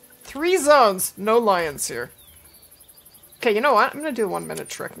 3 zones. No lions here. Okay, you know what? I'm gonna do a 1-minute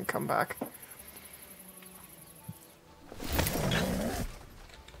trick and come back.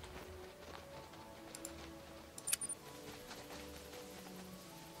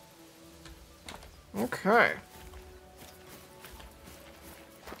 Okay.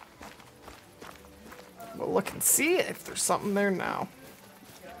 We'll look and see if there's something there now.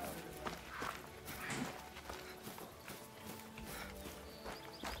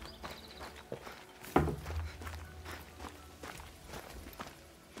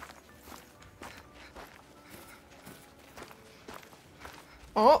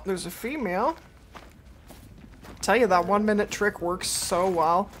 Oh, there's a female. Tell you, that 1-minute trick works so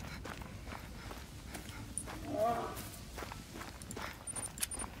well.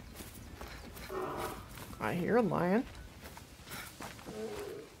 I hear a lion.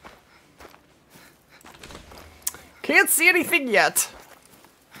 Can't see anything yet.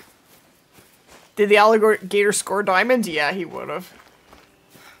 Did the alligator score diamond? Yeah, he would have.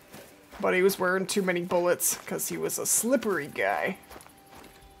 But he was wearing too many bullets because he was a slippery guy.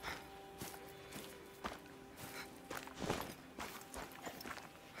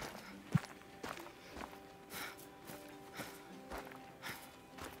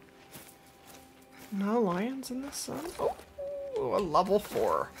 No lions in the sun. Oh, a level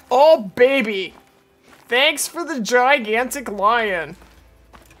 4. Oh, baby! Thanks for the gigantic lion.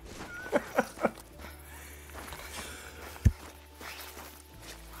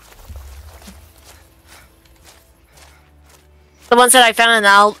 Someone said I found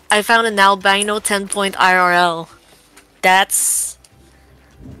an albino 10-point IRL. That's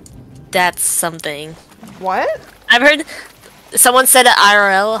something. What? I've heard someone said at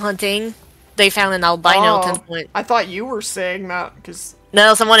IRL hunting they found an albino 10-point. I thought you were saying that because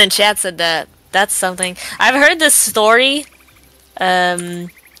no, someone in chat said that. That's something. I've heard this story. I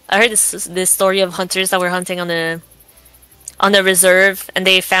heard this story of hunters that were hunting on the reserve and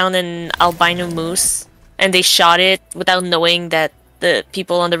they found an albino moose and they shot it without knowing that the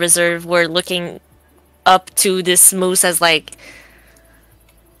people on the reserve were looking up to this moose as like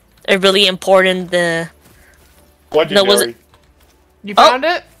a really important Legendary. was it? You found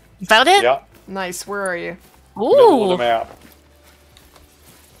it? You found it? Yeah. Nice. Where are you? Middle of the Ooh. map.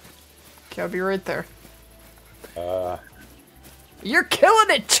 Okay, I'll be right there. You're killing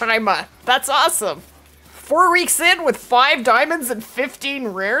it, Chima! That's awesome! 4 weeks in with 5 diamonds and 15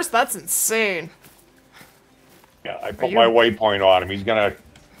 rares? That's insane. Yeah, I put my waypoint on him. He's gonna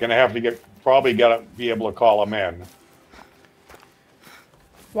have to probably gotta be able to call him in.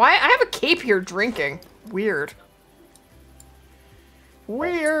 Why? I have a cape here drinking. Weird.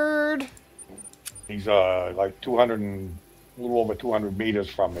 Weird. He's like 200 and a little over 200 meters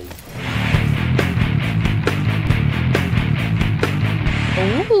from me.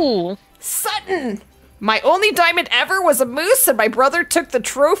 Ooh. Sutton! My only diamond ever was a moose and my brother took the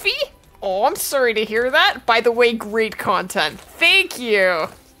trophy? Oh, I'm sorry to hear that. By the way, great content. Thank you.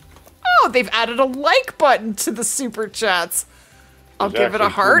 Oh, they've added a like button to the super chats. I'll give it a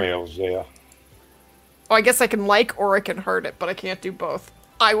heart. Males there. Oh, I guess I can like or I can heart it, but I can't do both.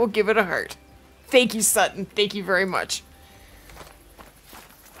 I will give it a heart. Thank you, Sutton. Thank you very much.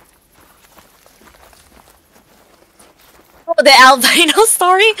 Oh, the albino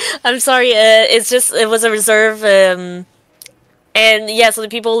story? I'm sorry, it was a reserve, and yeah, so the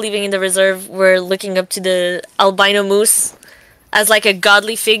people living in the reserve were looking up to the albino moose as like a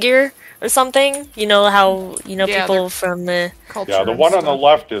godly figure or something. You know how, people from the... Yeah, the one on the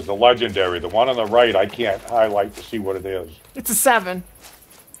left is the legendary. The one on the right, I can't highlight to see what it is. It's a 7.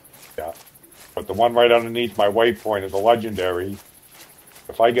 Yeah. But the one right underneath my waypoint is a legendary.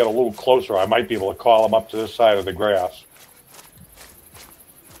 If I get a little closer, I might be able to call him up to this side of the grass.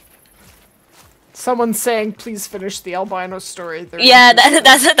 Someone's saying, please finish the albino story. Yeah,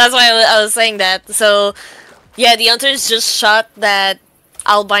 that's why I was saying that. So, yeah, the hunters just shot that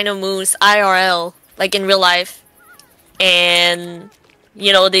albino moose IRL, like in real life. And,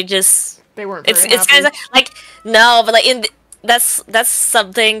 they weren't very it's kind of like, no, but like that's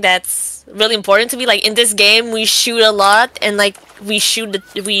something that's really important to me. Like in this game, we shoot a lot and like we keep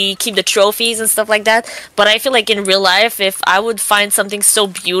the trophies and stuff like that. But I feel like in real life, if I would find something so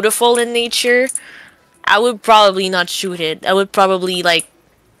beautiful in nature, I would probably not shoot it. I would probably like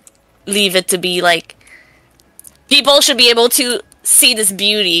leave it to be like people should be able to see this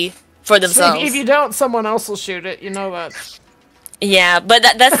beauty for themselves. So if you don't, someone else will shoot it. You know that. Yeah, but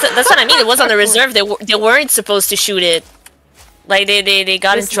that's what I mean. It was on the reserve. They weren't supposed to shoot it. Like they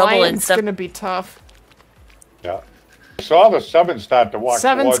got in trouble and stuff. It's gonna be tough. Yeah. I saw the 7 start to walk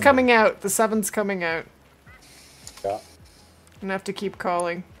Seven's towards coming me. out. The 7's coming out. Yeah. I'm gonna have to keep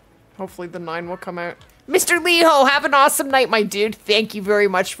calling. Hopefully the 9 will come out. Mr. Leho, have an awesome night, my dude. Thank you very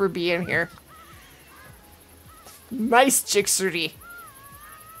much for being here. Nice, Jixerty.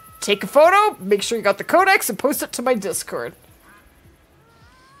 Take a photo, make sure you got the codex, and post it to my Discord.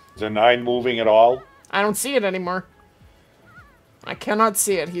 Is the 9 moving at all? I don't see it anymore. I cannot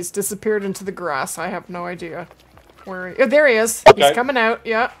see it. He's disappeared into the grass. I have no idea. Where? Oh, there he is. Okay. He's coming out.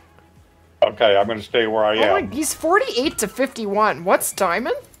 Yeah. Okay, I'm going to stay where I am. He's 48 to 51. What's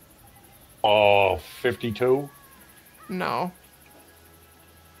Diamond? Oh, 52? No.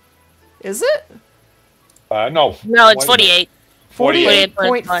 Is it? No. No, it's 48.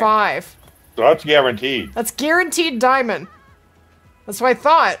 48.5. So that's guaranteed. That's guaranteed Diamond. That's what I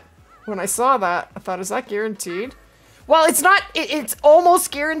thought. When I saw that, I thought, is that guaranteed? Well, it's not. It's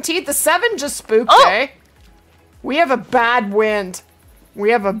almost guaranteed. The 7 just spooked, eh? We have a bad wind.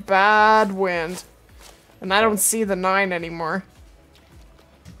 We have a bad wind. And I don't see the 9 anymore.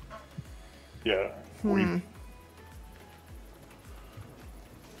 Yeah.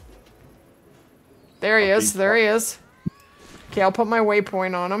 There he is. There he is. Okay, I'll put my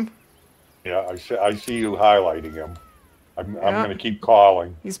waypoint on him. Yeah, I see you highlighting him. I'm going to keep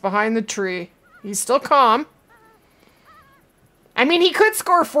calling. He's behind the tree. He's still calm. I mean, he could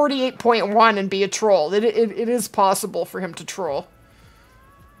score 48.1 and be a troll. It is possible for him to troll.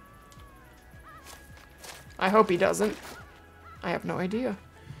 I hope he doesn't. I have no idea.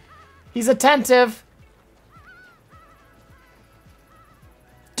 He's attentive.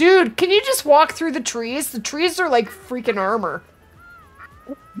 Dude, can you just walk through the trees? The trees are like freaking armor.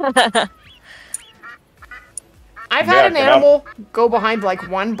 I've had an animal go behind like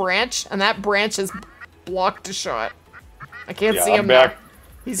one branch, and that branch has blocked a shot. I can't see him now.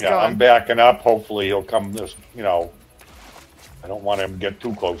 He's gone. I'm backing up. Hopefully he'll come this, you know. I don't want him to get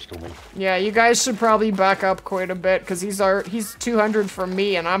too close to me. Yeah, you guys should probably back up quite a bit, because he's 200 from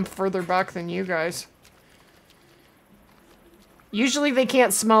me, and I'm further back than you guys. Usually they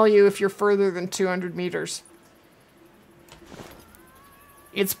can't smell you if you're further than 200 meters.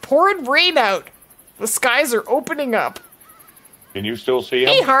 It's pouring rain out. The skies are opening up. Can you still see him?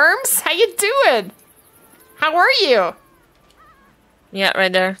 Hey, Harms, how you doing? How are you? Yeah,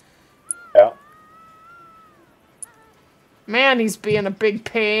 right there. Yeah. Man, he's being a big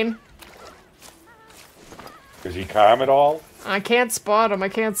pain. Is he calm at all? I can't spot him. I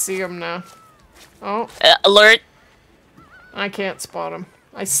can't see him now. Oh. Alert. I can't spot him.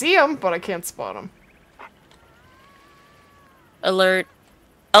 I see him, but I can't spot him. Alert.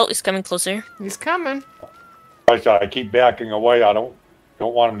 Oh, he's coming closer. He's coming. I keep backing away. I don't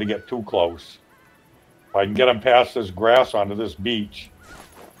want him to get too close. If I can get him past this grass onto this beach.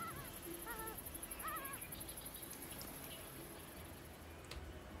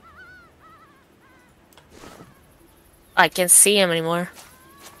 I can't see him anymore.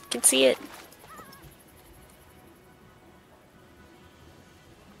 I can see it.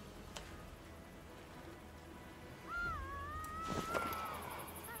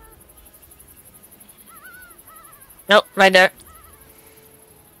 Nope, right there.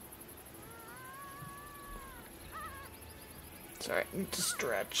 Sorry, I need to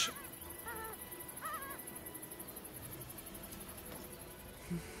stretch.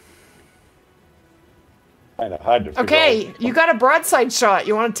 Kind of hard to figure Okay, out. you got a broadside shot.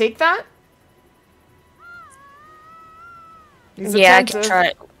 You want to take that? He's Yeah, I attentive. can try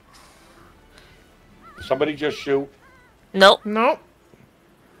it. Somebody just shoot. Nope. Nope.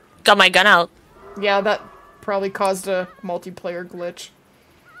 Got my gun out. Yeah, that probably caused a multiplayer glitch.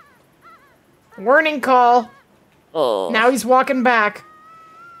 Warning call. Oh. Now he's walking back.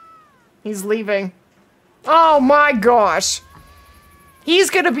 He's leaving. Oh my gosh. He's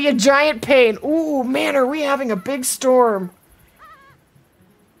gonna be a giant pain. Ooh, man, are we having a big storm?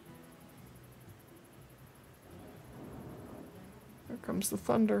 Here comes the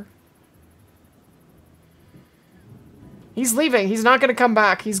thunder. He's leaving. He's not gonna come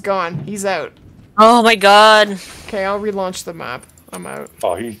back. He's gone. He's out. Oh my god. Okay, I'll relaunch the map. I'm out.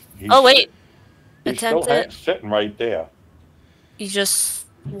 Oh, he's Oh wait. He's still Attempt it. sitting right there. He's just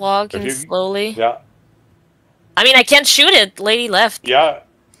walking slowly. Yeah. I mean, I can't shoot it. Lady left. Yeah.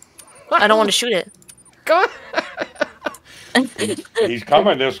 I don't want to shoot it. Go. He's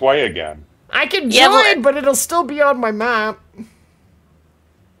coming this way again. I can Yeah, join, but it'll still be on my map.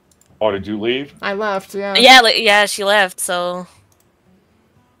 Oh, did you leave? I left, yeah. Yeah, she left, so...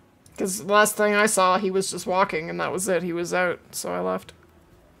 Because the last thing I saw, he was just walking, and that was it. He was out, so I left.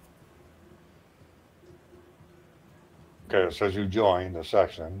 Okay, it says you joined the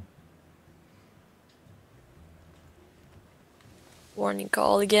section. Warning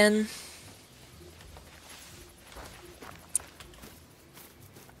call again.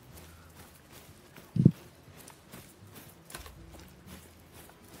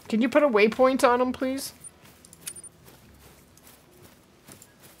 Can you put a waypoint on him, please?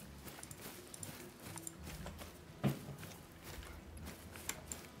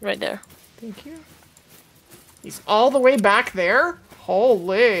 Right there. Thank you. He's all the way back there?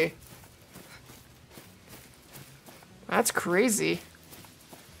 Holy. That's crazy.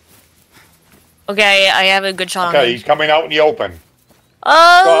 Okay, I have a good shot on Okay, him. he's coming out in the open.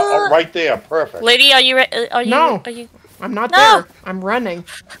 Right there, perfect. Lady, are you ready? No. Are you? I'm not No. there. I'm running.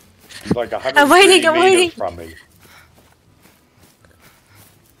 He's like 100 I'm waiting, I'm meters waiting. from me.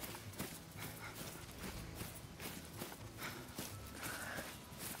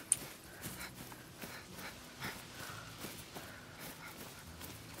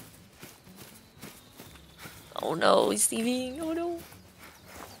 Oh no, he's leaving. Oh no.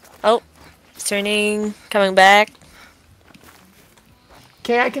 Oh, he's turning, coming back.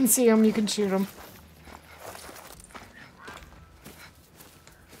 Okay, I can see him. You can shoot him.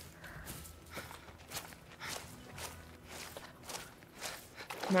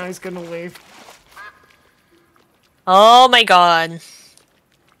 Now he's gonna leave. Oh my god.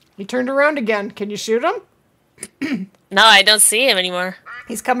 He turned around again. Can you shoot him? No, I don't see him anymore.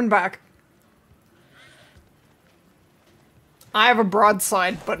 He's coming back. I have a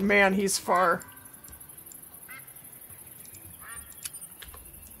broadside, but man, he's far.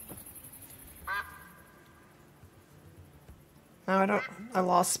 No, I don't. I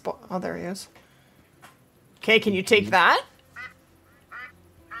lost spot. Oh, there he is. Okay, can you take that?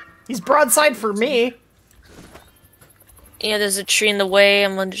 He's broadside for me. Yeah, there's a tree in the way.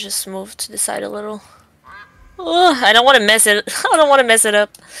 I'm gonna just move to the side a little. Ugh, I don't want to mess it. I don't want to mess it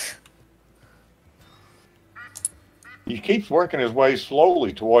up. He keeps working his way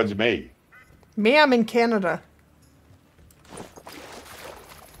slowly towards me. Me, I'm in Canada.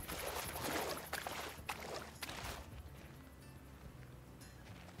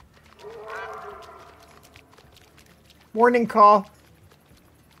 Warning call.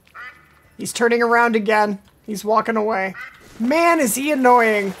 He's turning around again. He's walking away. Man, is he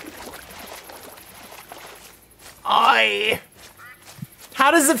annoying. How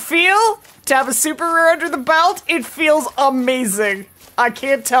does it feel to have a super rare under the belt? It feels amazing. I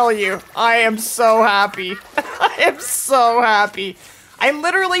can't tell you. I am so happy. I am so happy. I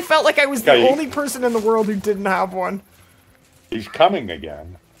literally felt like I was the only person in the world who didn't have one. He's coming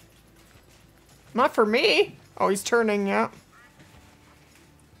again. Not for me. Oh, he's turning, yeah.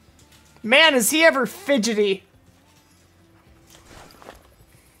 Man, is he ever fidgety.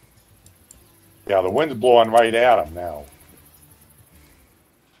 Yeah, the wind's blowing right at him now.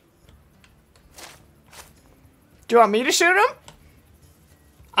 Do you want me to shoot him?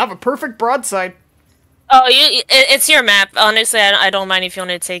 I have a perfect broadside. Oh, it's your map. Honestly, I don't mind if you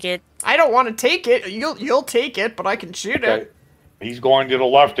want to take it. I don't want to take it. You'll take it, but I can shoot it. He's going to the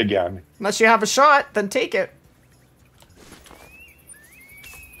left again. Unless you have a shot, then take it.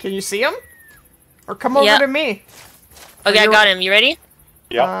 Can you see him? Or come over to me. Okay, I got him. You ready?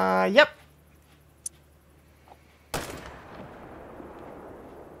 Yep. Yep.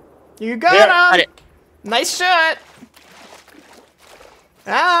 You got him. Got it. Nice shot.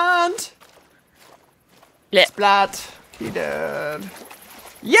 And splat. He did.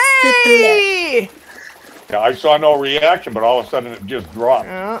 Yay! Yeah, I saw no reaction, but all of a sudden it just dropped.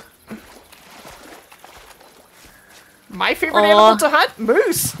 Yeah. My favorite animal to hunt?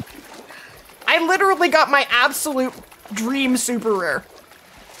 Moose. I literally got my absolute dream super rare.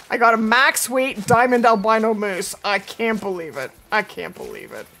 I got a max weight diamond albino moose. I can't believe it. I can't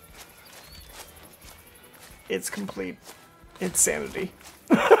believe it. It's complete insanity.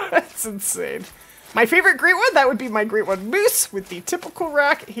 It's insane. My favorite great one? That would be my great one moose with the typical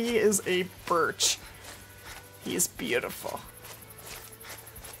rack. He is a birch. He is beautiful.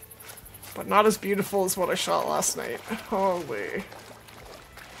 But not as beautiful as what I shot last night. Holy.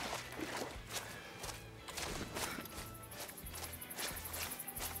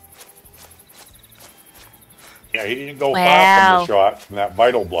 Yeah, he didn't go far from the shot from that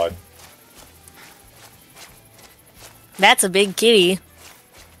vital blood. That's a big kitty.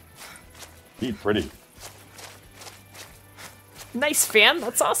 He's pretty. Nice fan.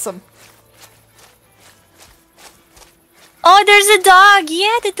 That's awesome. Oh, there's a dog.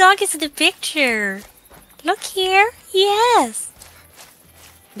 Yeah, the dog is in the picture. Look here. Yes.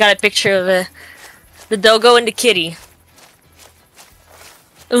 Got a picture of the doggo and the kitty.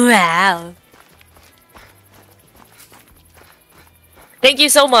 Wow. Thank you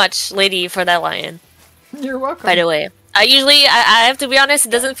so much, lady, for that lion. You're welcome. By the way. I have to be honest, it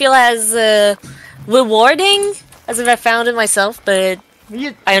doesn't feel as rewarding as if I found it myself, but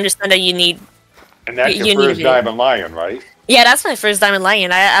I understand that you need. And that's you your need first it. Diamond Lion, right? Yeah, that's my first Diamond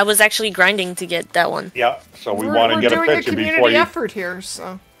Lion. I was actually grinding to get that one. Yeah, so we want to get a picture We're doing a community before you... effort here,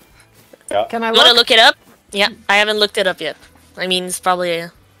 so... Yeah. Can I You want to look? look it up? Yeah, I haven't looked it up yet. I mean, it's probably...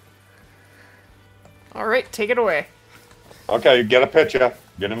 Alright, take it away. Okay, get a picture.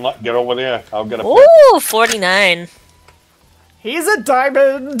 Get over there. I'll get a picture. Ooh, 49. He's a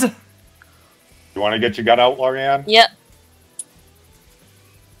diamond! You want to get your gun out, Lorianne? Yep.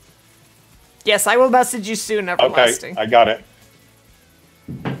 Yes, I will message you soon, Everlasting. Okay, I got it.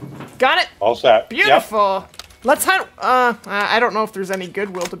 Got it? All set. Beautiful. Yep. Let's hunt, I don't know if there's any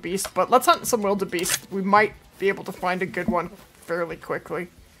good wildebeest, but let's hunt some wildebeest. We might be able to find a good one fairly quickly.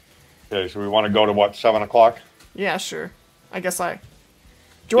 Okay, so we want to go to what, 7 o'clock? Yeah, sure. I guess I...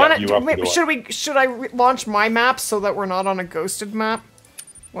 Do you want to... Should I launch my map so that we're not on a ghosted map?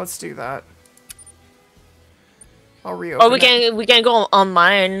 Let's do that. I'll reopen it. We can go on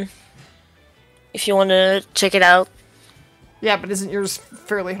mine. If you want to check it out. Yeah, but isn't yours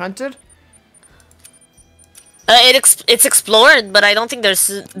fairly hunted? It's explored, but I don't think there's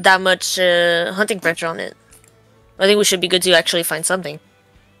that much hunting pressure on it. I think we should be good to actually find something.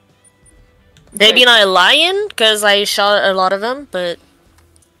 Maybe not a lion, because I shot a lot of them, but...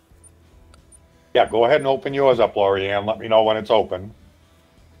 Yeah, go ahead and open yours up, Lorianne. Let me know when it's open.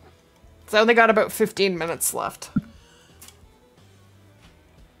 So I only got about 15 minutes left.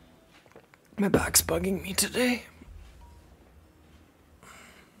 My back's bugging me today.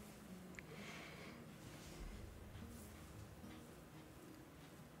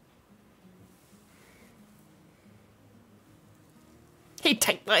 Hey,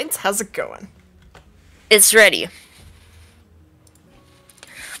 Tight Lines, how's it going? It's ready.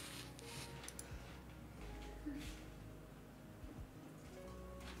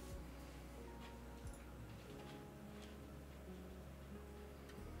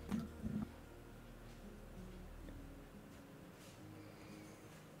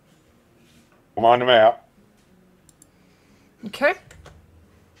 I'm on the map. Okay.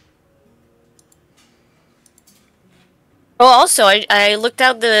 Oh, also, I looked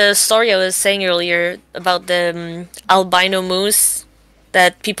out the story I was saying earlier about the albino moose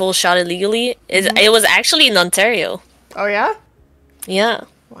that people shot illegally. It was actually in Ontario. Oh, yeah? Yeah.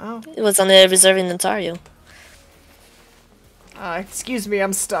 Wow. It was on a reserve in Ontario. Excuse me,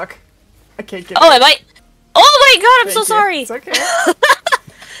 I'm stuck. I can't get Oh, am I? Oh my god, I'm so sorry! It's okay.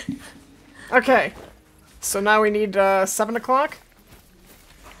 Okay. So now we need, 7 o'clock?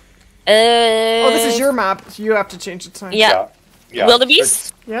 Oh, this is your map. You have to change the time. Yeah. Yeah.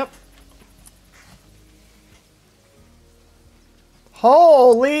 Wildebeest? Yep.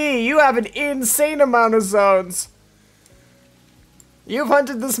 Holy, you have an insane amount of zones. You've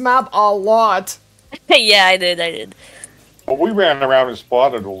hunted this map a lot. Yeah, I did. Well, we ran around and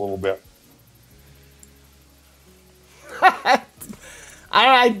spotted a little bit.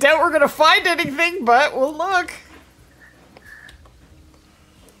 I doubt we're gonna find anything, but we'll look.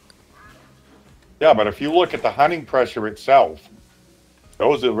 Yeah, but if you look at the hunting pressure itself,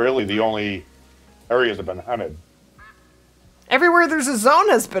 those are really the only areas that have been hunted. Everywhere there's a zone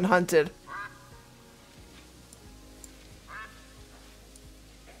has been hunted.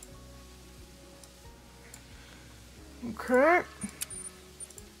 Okay.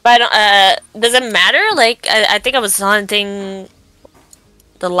 But does it matter? Like, I think I was hunting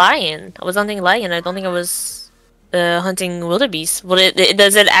the lion. I was hunting lion. I don't think I was hunting wildebeest.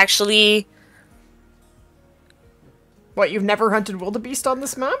 Does it actually... What, you've never hunted wildebeest on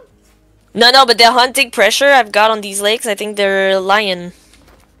this map? No, but the hunting pressure I've got on these lakes, I think they're lion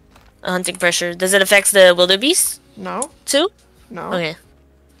hunting pressure. Does it affect the wildebeest? No. Too? No. Okay.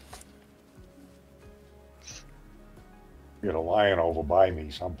 You got a lion over by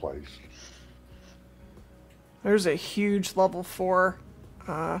me someplace. There's a huge level 4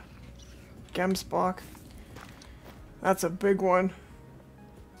 Gemsbok. That's a big one.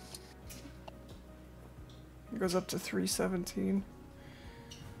 It goes up to 317.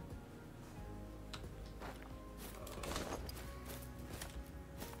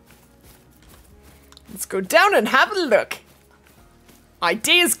 Let's go down and have a look. My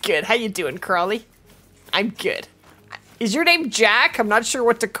day is good. How you doing, Crawley? I'm good. Is your name Jack? I'm not sure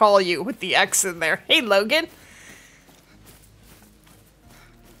what to call you with the X in there. Hey, Logan.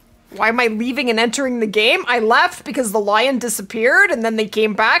 Why am I leaving and entering the game? I left because the lion disappeared and then they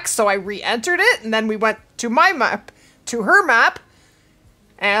came back, so I re-entered it, and then we went to my map, to her map,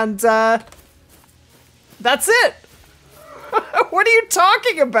 and that's it. What are you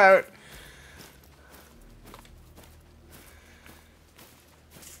talking about?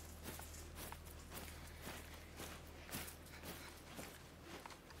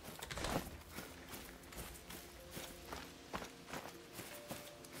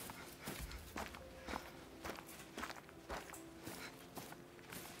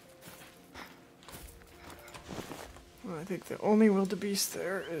 think the only wildebeest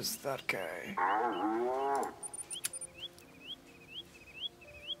there is that guy.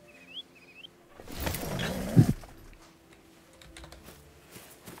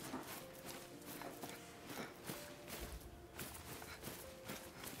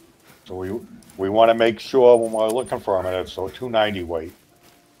 So we want to make sure when we're looking for them, it's so 290 weight.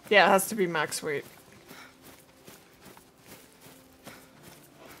 Yeah, it has to be max weight.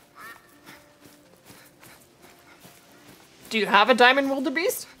 Do you have a diamond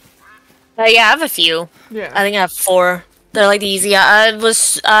wildebeest? Yeah, I have a few. Yeah. I think I have 4. They're like the easy. I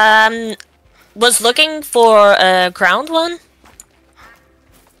was looking for a crowned one.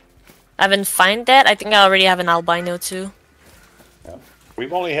 I haven't found that. I think I already have an albino too. Yeah. We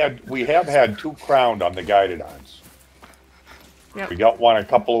have had 2 crowned on the guided ons. Yep. We got one a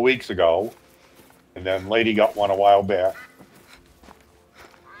couple of weeks ago, and then Lady got one a while back.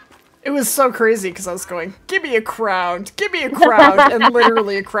 It was so crazy because I was going, give me a crown, and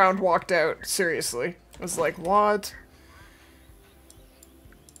literally a crown walked out. Seriously. I was like, what?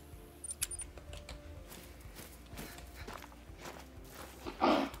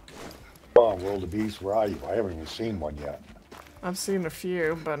 Oh, wildebeest, where are you? I haven't even seen one yet. I've seen a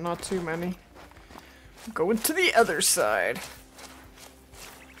few, but not too many. I'm going to the other side.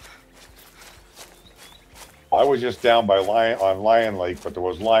 I was just down by Lion Lake, but there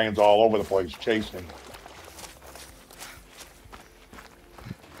was lions all over the place chasing.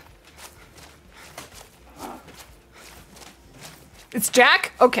 It's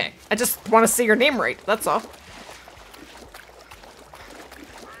Jack? Okay. I just want to say your name right. That's all.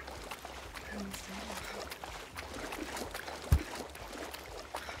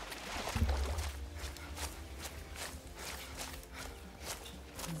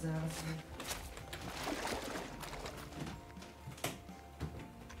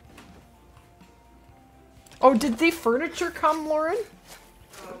 Oh, did the furniture come, Lauren?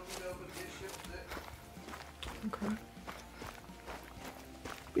 Okay.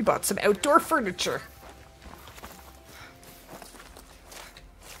 We bought some outdoor furniture.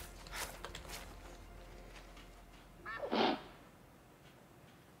 They're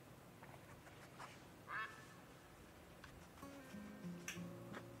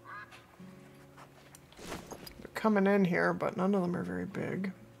coming in here, but none of them are very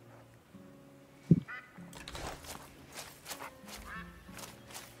big.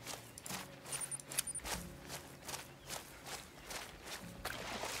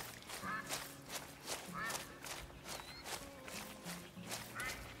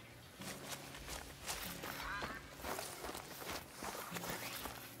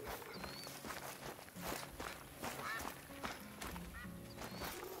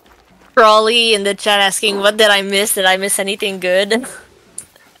 Crawley in the chat asking, what did I miss? Did I miss anything good?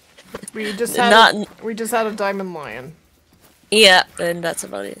 We just had we just had a diamond lion. Yeah, and that's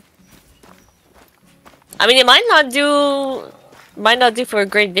about it. I mean, it might not do for a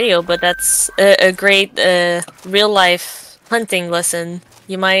great video, but that's a great real life hunting lesson.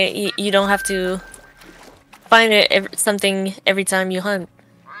 You don't have to find something every time you hunt.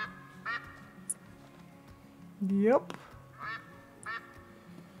 Yep.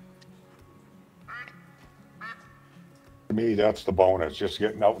 To me, that's the bonus. Just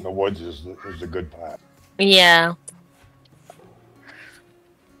getting out in the woods is the good part. Yeah.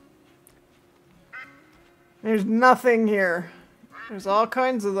 There's nothing here. There's all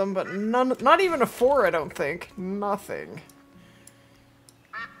kinds of them, but none, not even a 4, I don't think. Nothing.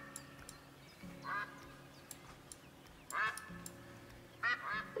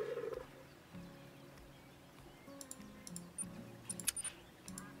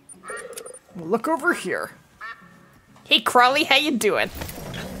 Look over here. Hey, Crawley, how you doing?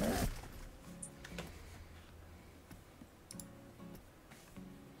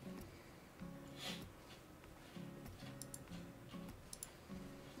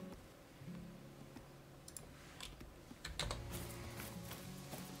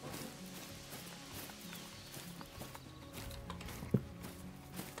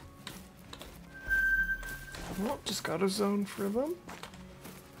 Well, just got a zone for them.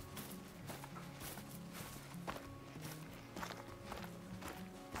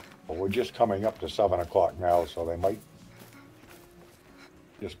 Well, we're just coming up to 7 o'clock now, so they might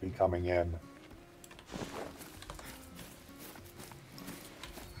just be coming in.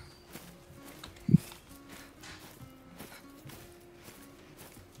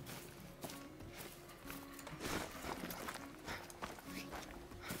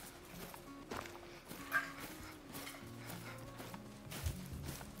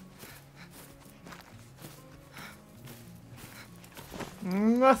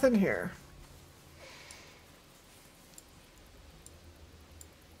 Nothing here.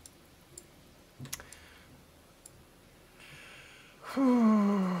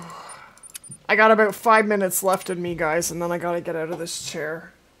 I got about 5 minutes left in me, guys, and then I gotta get out of this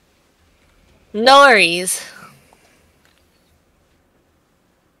chair. No worries.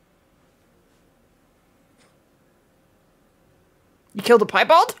 You killed a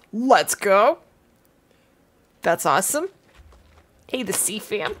piebald? Let's go. That's awesome. Hey, the sea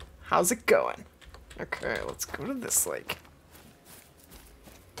fam. How's it going? Okay, let's go to this lake.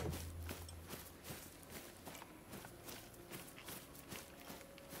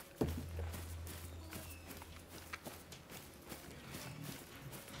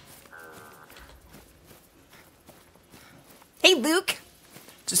 Hey, Luke.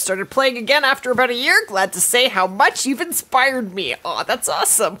 Just started playing again after about a year. Glad to say how much you've inspired me. Aw, that's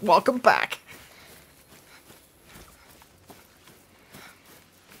awesome. Welcome back.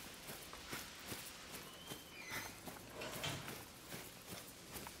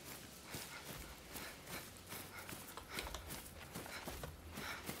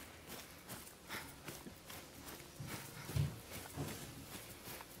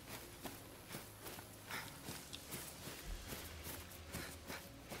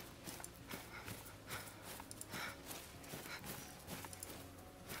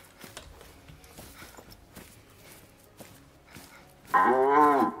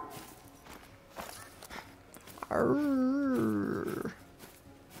 Arrgh.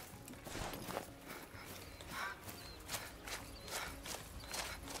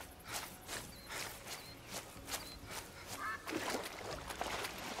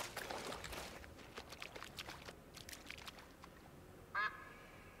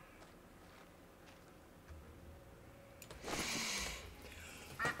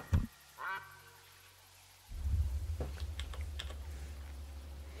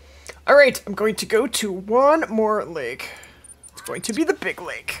 Alright, I'm going to go to one more lake. It's going to be the big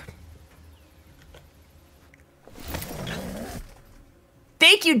lake.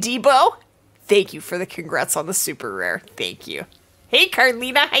 Thank you, Debo! Thank you for the congrats on the super rare. Thank you. Hey,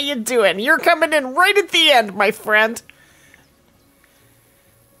 Carlina, how you doing? You're coming in right at the end, my friend.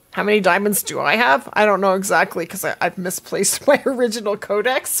 How many diamonds do I have? I don't know exactly, because I've misplaced my original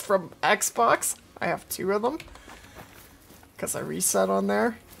codex from Xbox. I have 2 of them. Because I reset on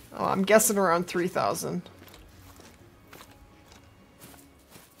there. Oh, I'm guessing around 3,000.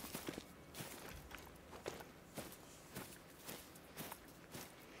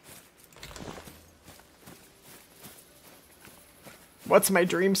 What's my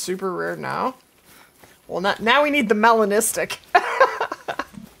dream super rare now? Well, now we need the melanistic.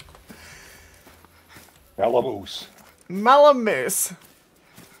 Melamoose. Melamoose.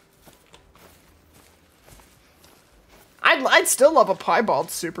 I'd still love a piebald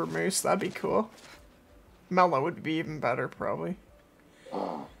super moose. That'd be cool. Mellow would be even better, probably.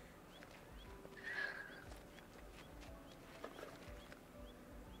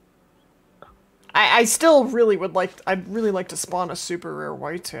 I still really would like... I'd really like to spawn a super rare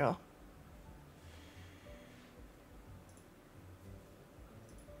whitetail.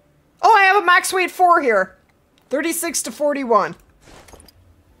 Oh, I have a max weight 4 here. 36 to 41.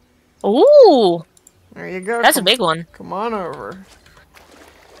 Ooh. There you go. That's a big one. Come on over.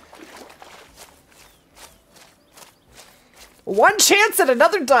 One chance at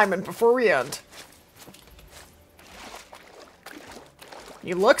another diamond before we end.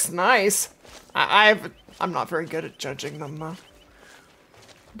 He looks nice. I'm not very good at judging them though.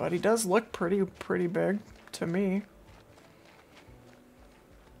 But he does look pretty big to me.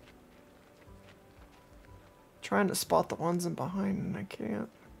 Trying to spot the ones in behind and I can't.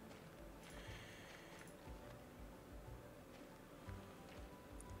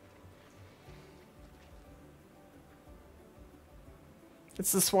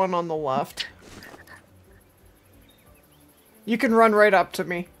 It's this one on the left. You can run right up to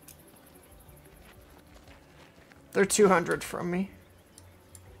me. They're 200 from me.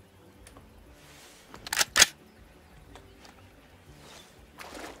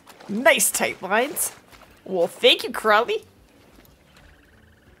 Nice tight lines. Well, thank you, Crowley.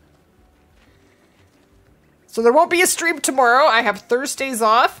 So there won't be a stream tomorrow. I have Thursdays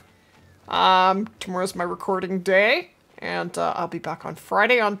off. Tomorrow's my recording day. And I'll be back on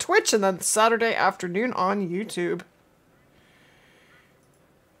Friday on Twitch and then Saturday afternoon on YouTube.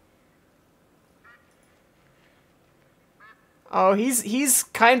 Oh, he's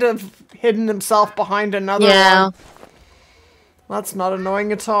kind of hidden himself behind another one. That's not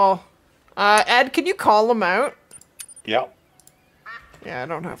annoying at all. Ed, can you call him out? Yep. Yeah, I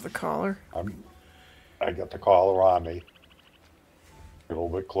don't have the collar. I got the collar on me. A little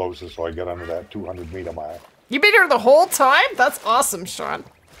bit closer so I get under that 200-meter mark. You've been here the whole time? That's awesome, Sean.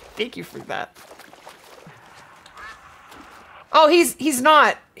 Thank you for that. Oh, he's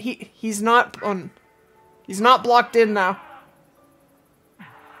not. He's not on. He's not blocked in now.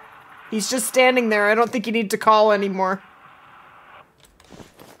 He's just standing there. I don't think you need to call anymore.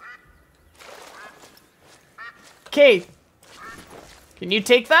 Okay. Can you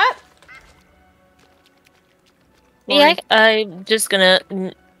take that? Yeah, I'm just gonna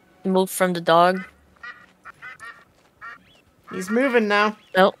move from the dog. He's moving now.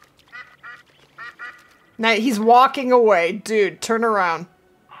 Nope. Now he's walking away. Dude, turn around.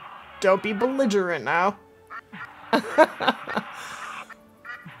 Don't be belligerent now.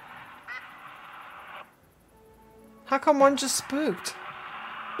 How come one just spooked?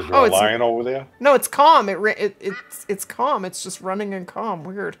 Is there a lion over there? No, it's calm. It's calm. It's just running and calm.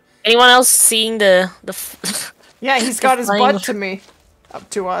 Weird. Anyone else seeing the Yeah, he's got his butt to me. Up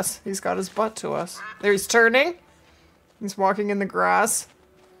to us. He's got his butt to us. There, he's turning. He's walking in the grass.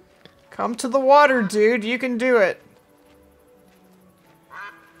 Come to the water, dude. You can do it.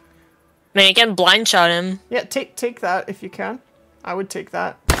 Man, you can blind shot him. Yeah, take that if you can. I would take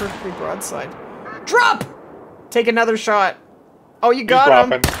that. Perfectly broadside. Drop! Take another shot. Oh, you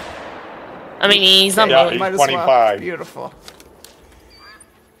got him. I mean, he's not yeah, moving. he's 25. Beautiful.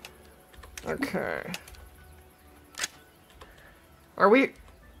 Okay. Are we...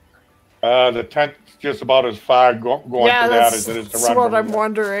 The tent's just about as far going to that as it is to run. That's what I'm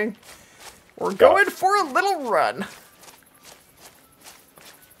wondering. We're going for a little run.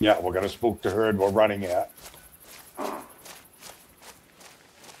 Yeah, we're going to spook the herd we're running at.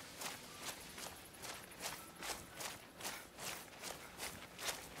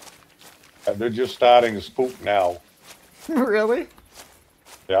 They're just starting to spook now. Really?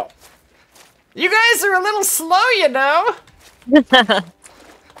 Yeah. You guys are a little slow, you know? I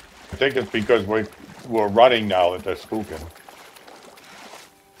think it's because we're running now that they're spooking.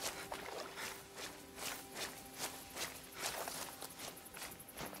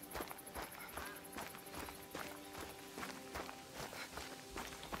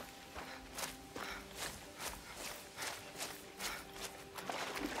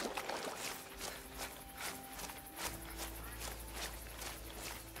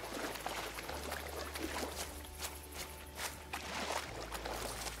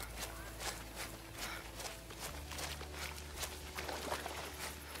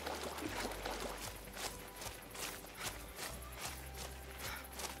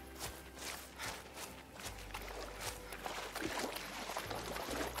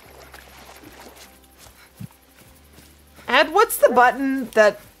 Ed, what's the button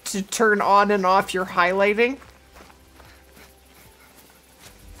that to turn on and off your highlighting?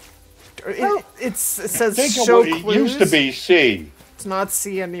 It says show clues. It used to be C. It's not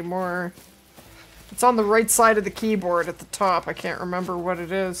C anymore. It's on the right side of the keyboard at the top. I can't remember what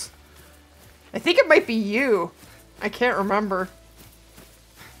it is. I think it might be U. I can't remember.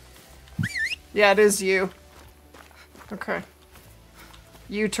 Yeah, it is U. Okay.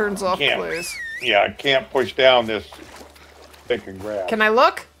 U turns off clues. Yeah, I can't push down this thick and grab. Can I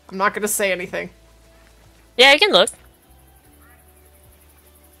look? I'm not going to say anything. Yeah, I can look.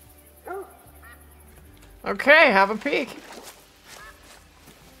 Okay, have a peek.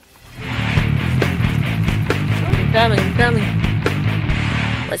 Coming.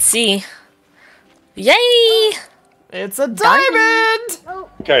 Let's see. Yay! It's a diamond!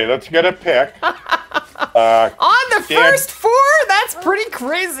 Okay, let's get a pick. On the first 4? That's pretty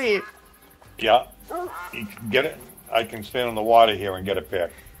crazy. Yeah. You can get it. I can stand on the water here and get a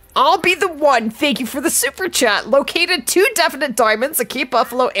pick. I'll be the one. Thank you for the super chat. Located 2 definite diamonds, a Cape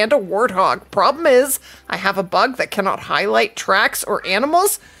Buffalo, and a warthog. Problem is, I have a bug that cannot highlight tracks or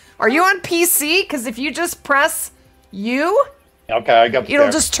animals. Are you on PC? Because if you just press U, okay, I got the it'll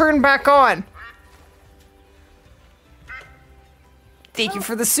pick. just turn back on. Thank you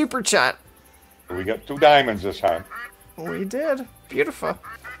for the super chat. We got 2 diamonds this time. We did. Beautiful.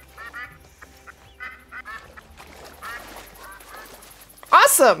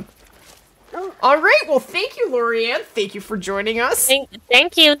 Awesome. All right. Well, thank you, Lorianne. Thank you for joining us. Thank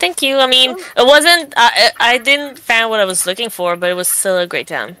you. I mean, it wasn't. I didn't find what I was looking for, but it was still a great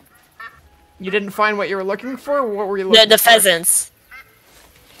time. You didn't find what you were looking for? What were you looking for? The pheasants.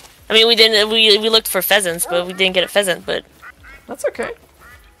 I mean, we didn't. We looked for pheasants, but we didn't get a pheasant. But that's okay.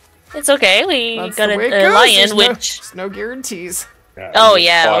 It's okay. We That's got the way it a goes. lion, There's no guarantees. Yeah, Oh, I just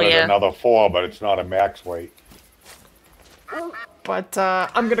yeah, spotted yeah. Another 4, but it's not a max weight. But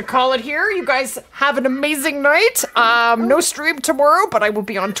I'm gonna call it here. You guys have an amazing night. No stream tomorrow, but I will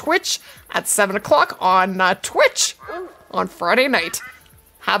be on Twitch at 7 o'clock on Twitch on Friday night.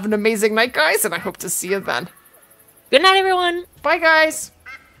 Have an amazing night, guys, and I hope to see you then. Good night, everyone. Bye, guys.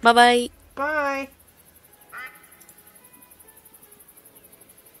 Bye-bye. Bye.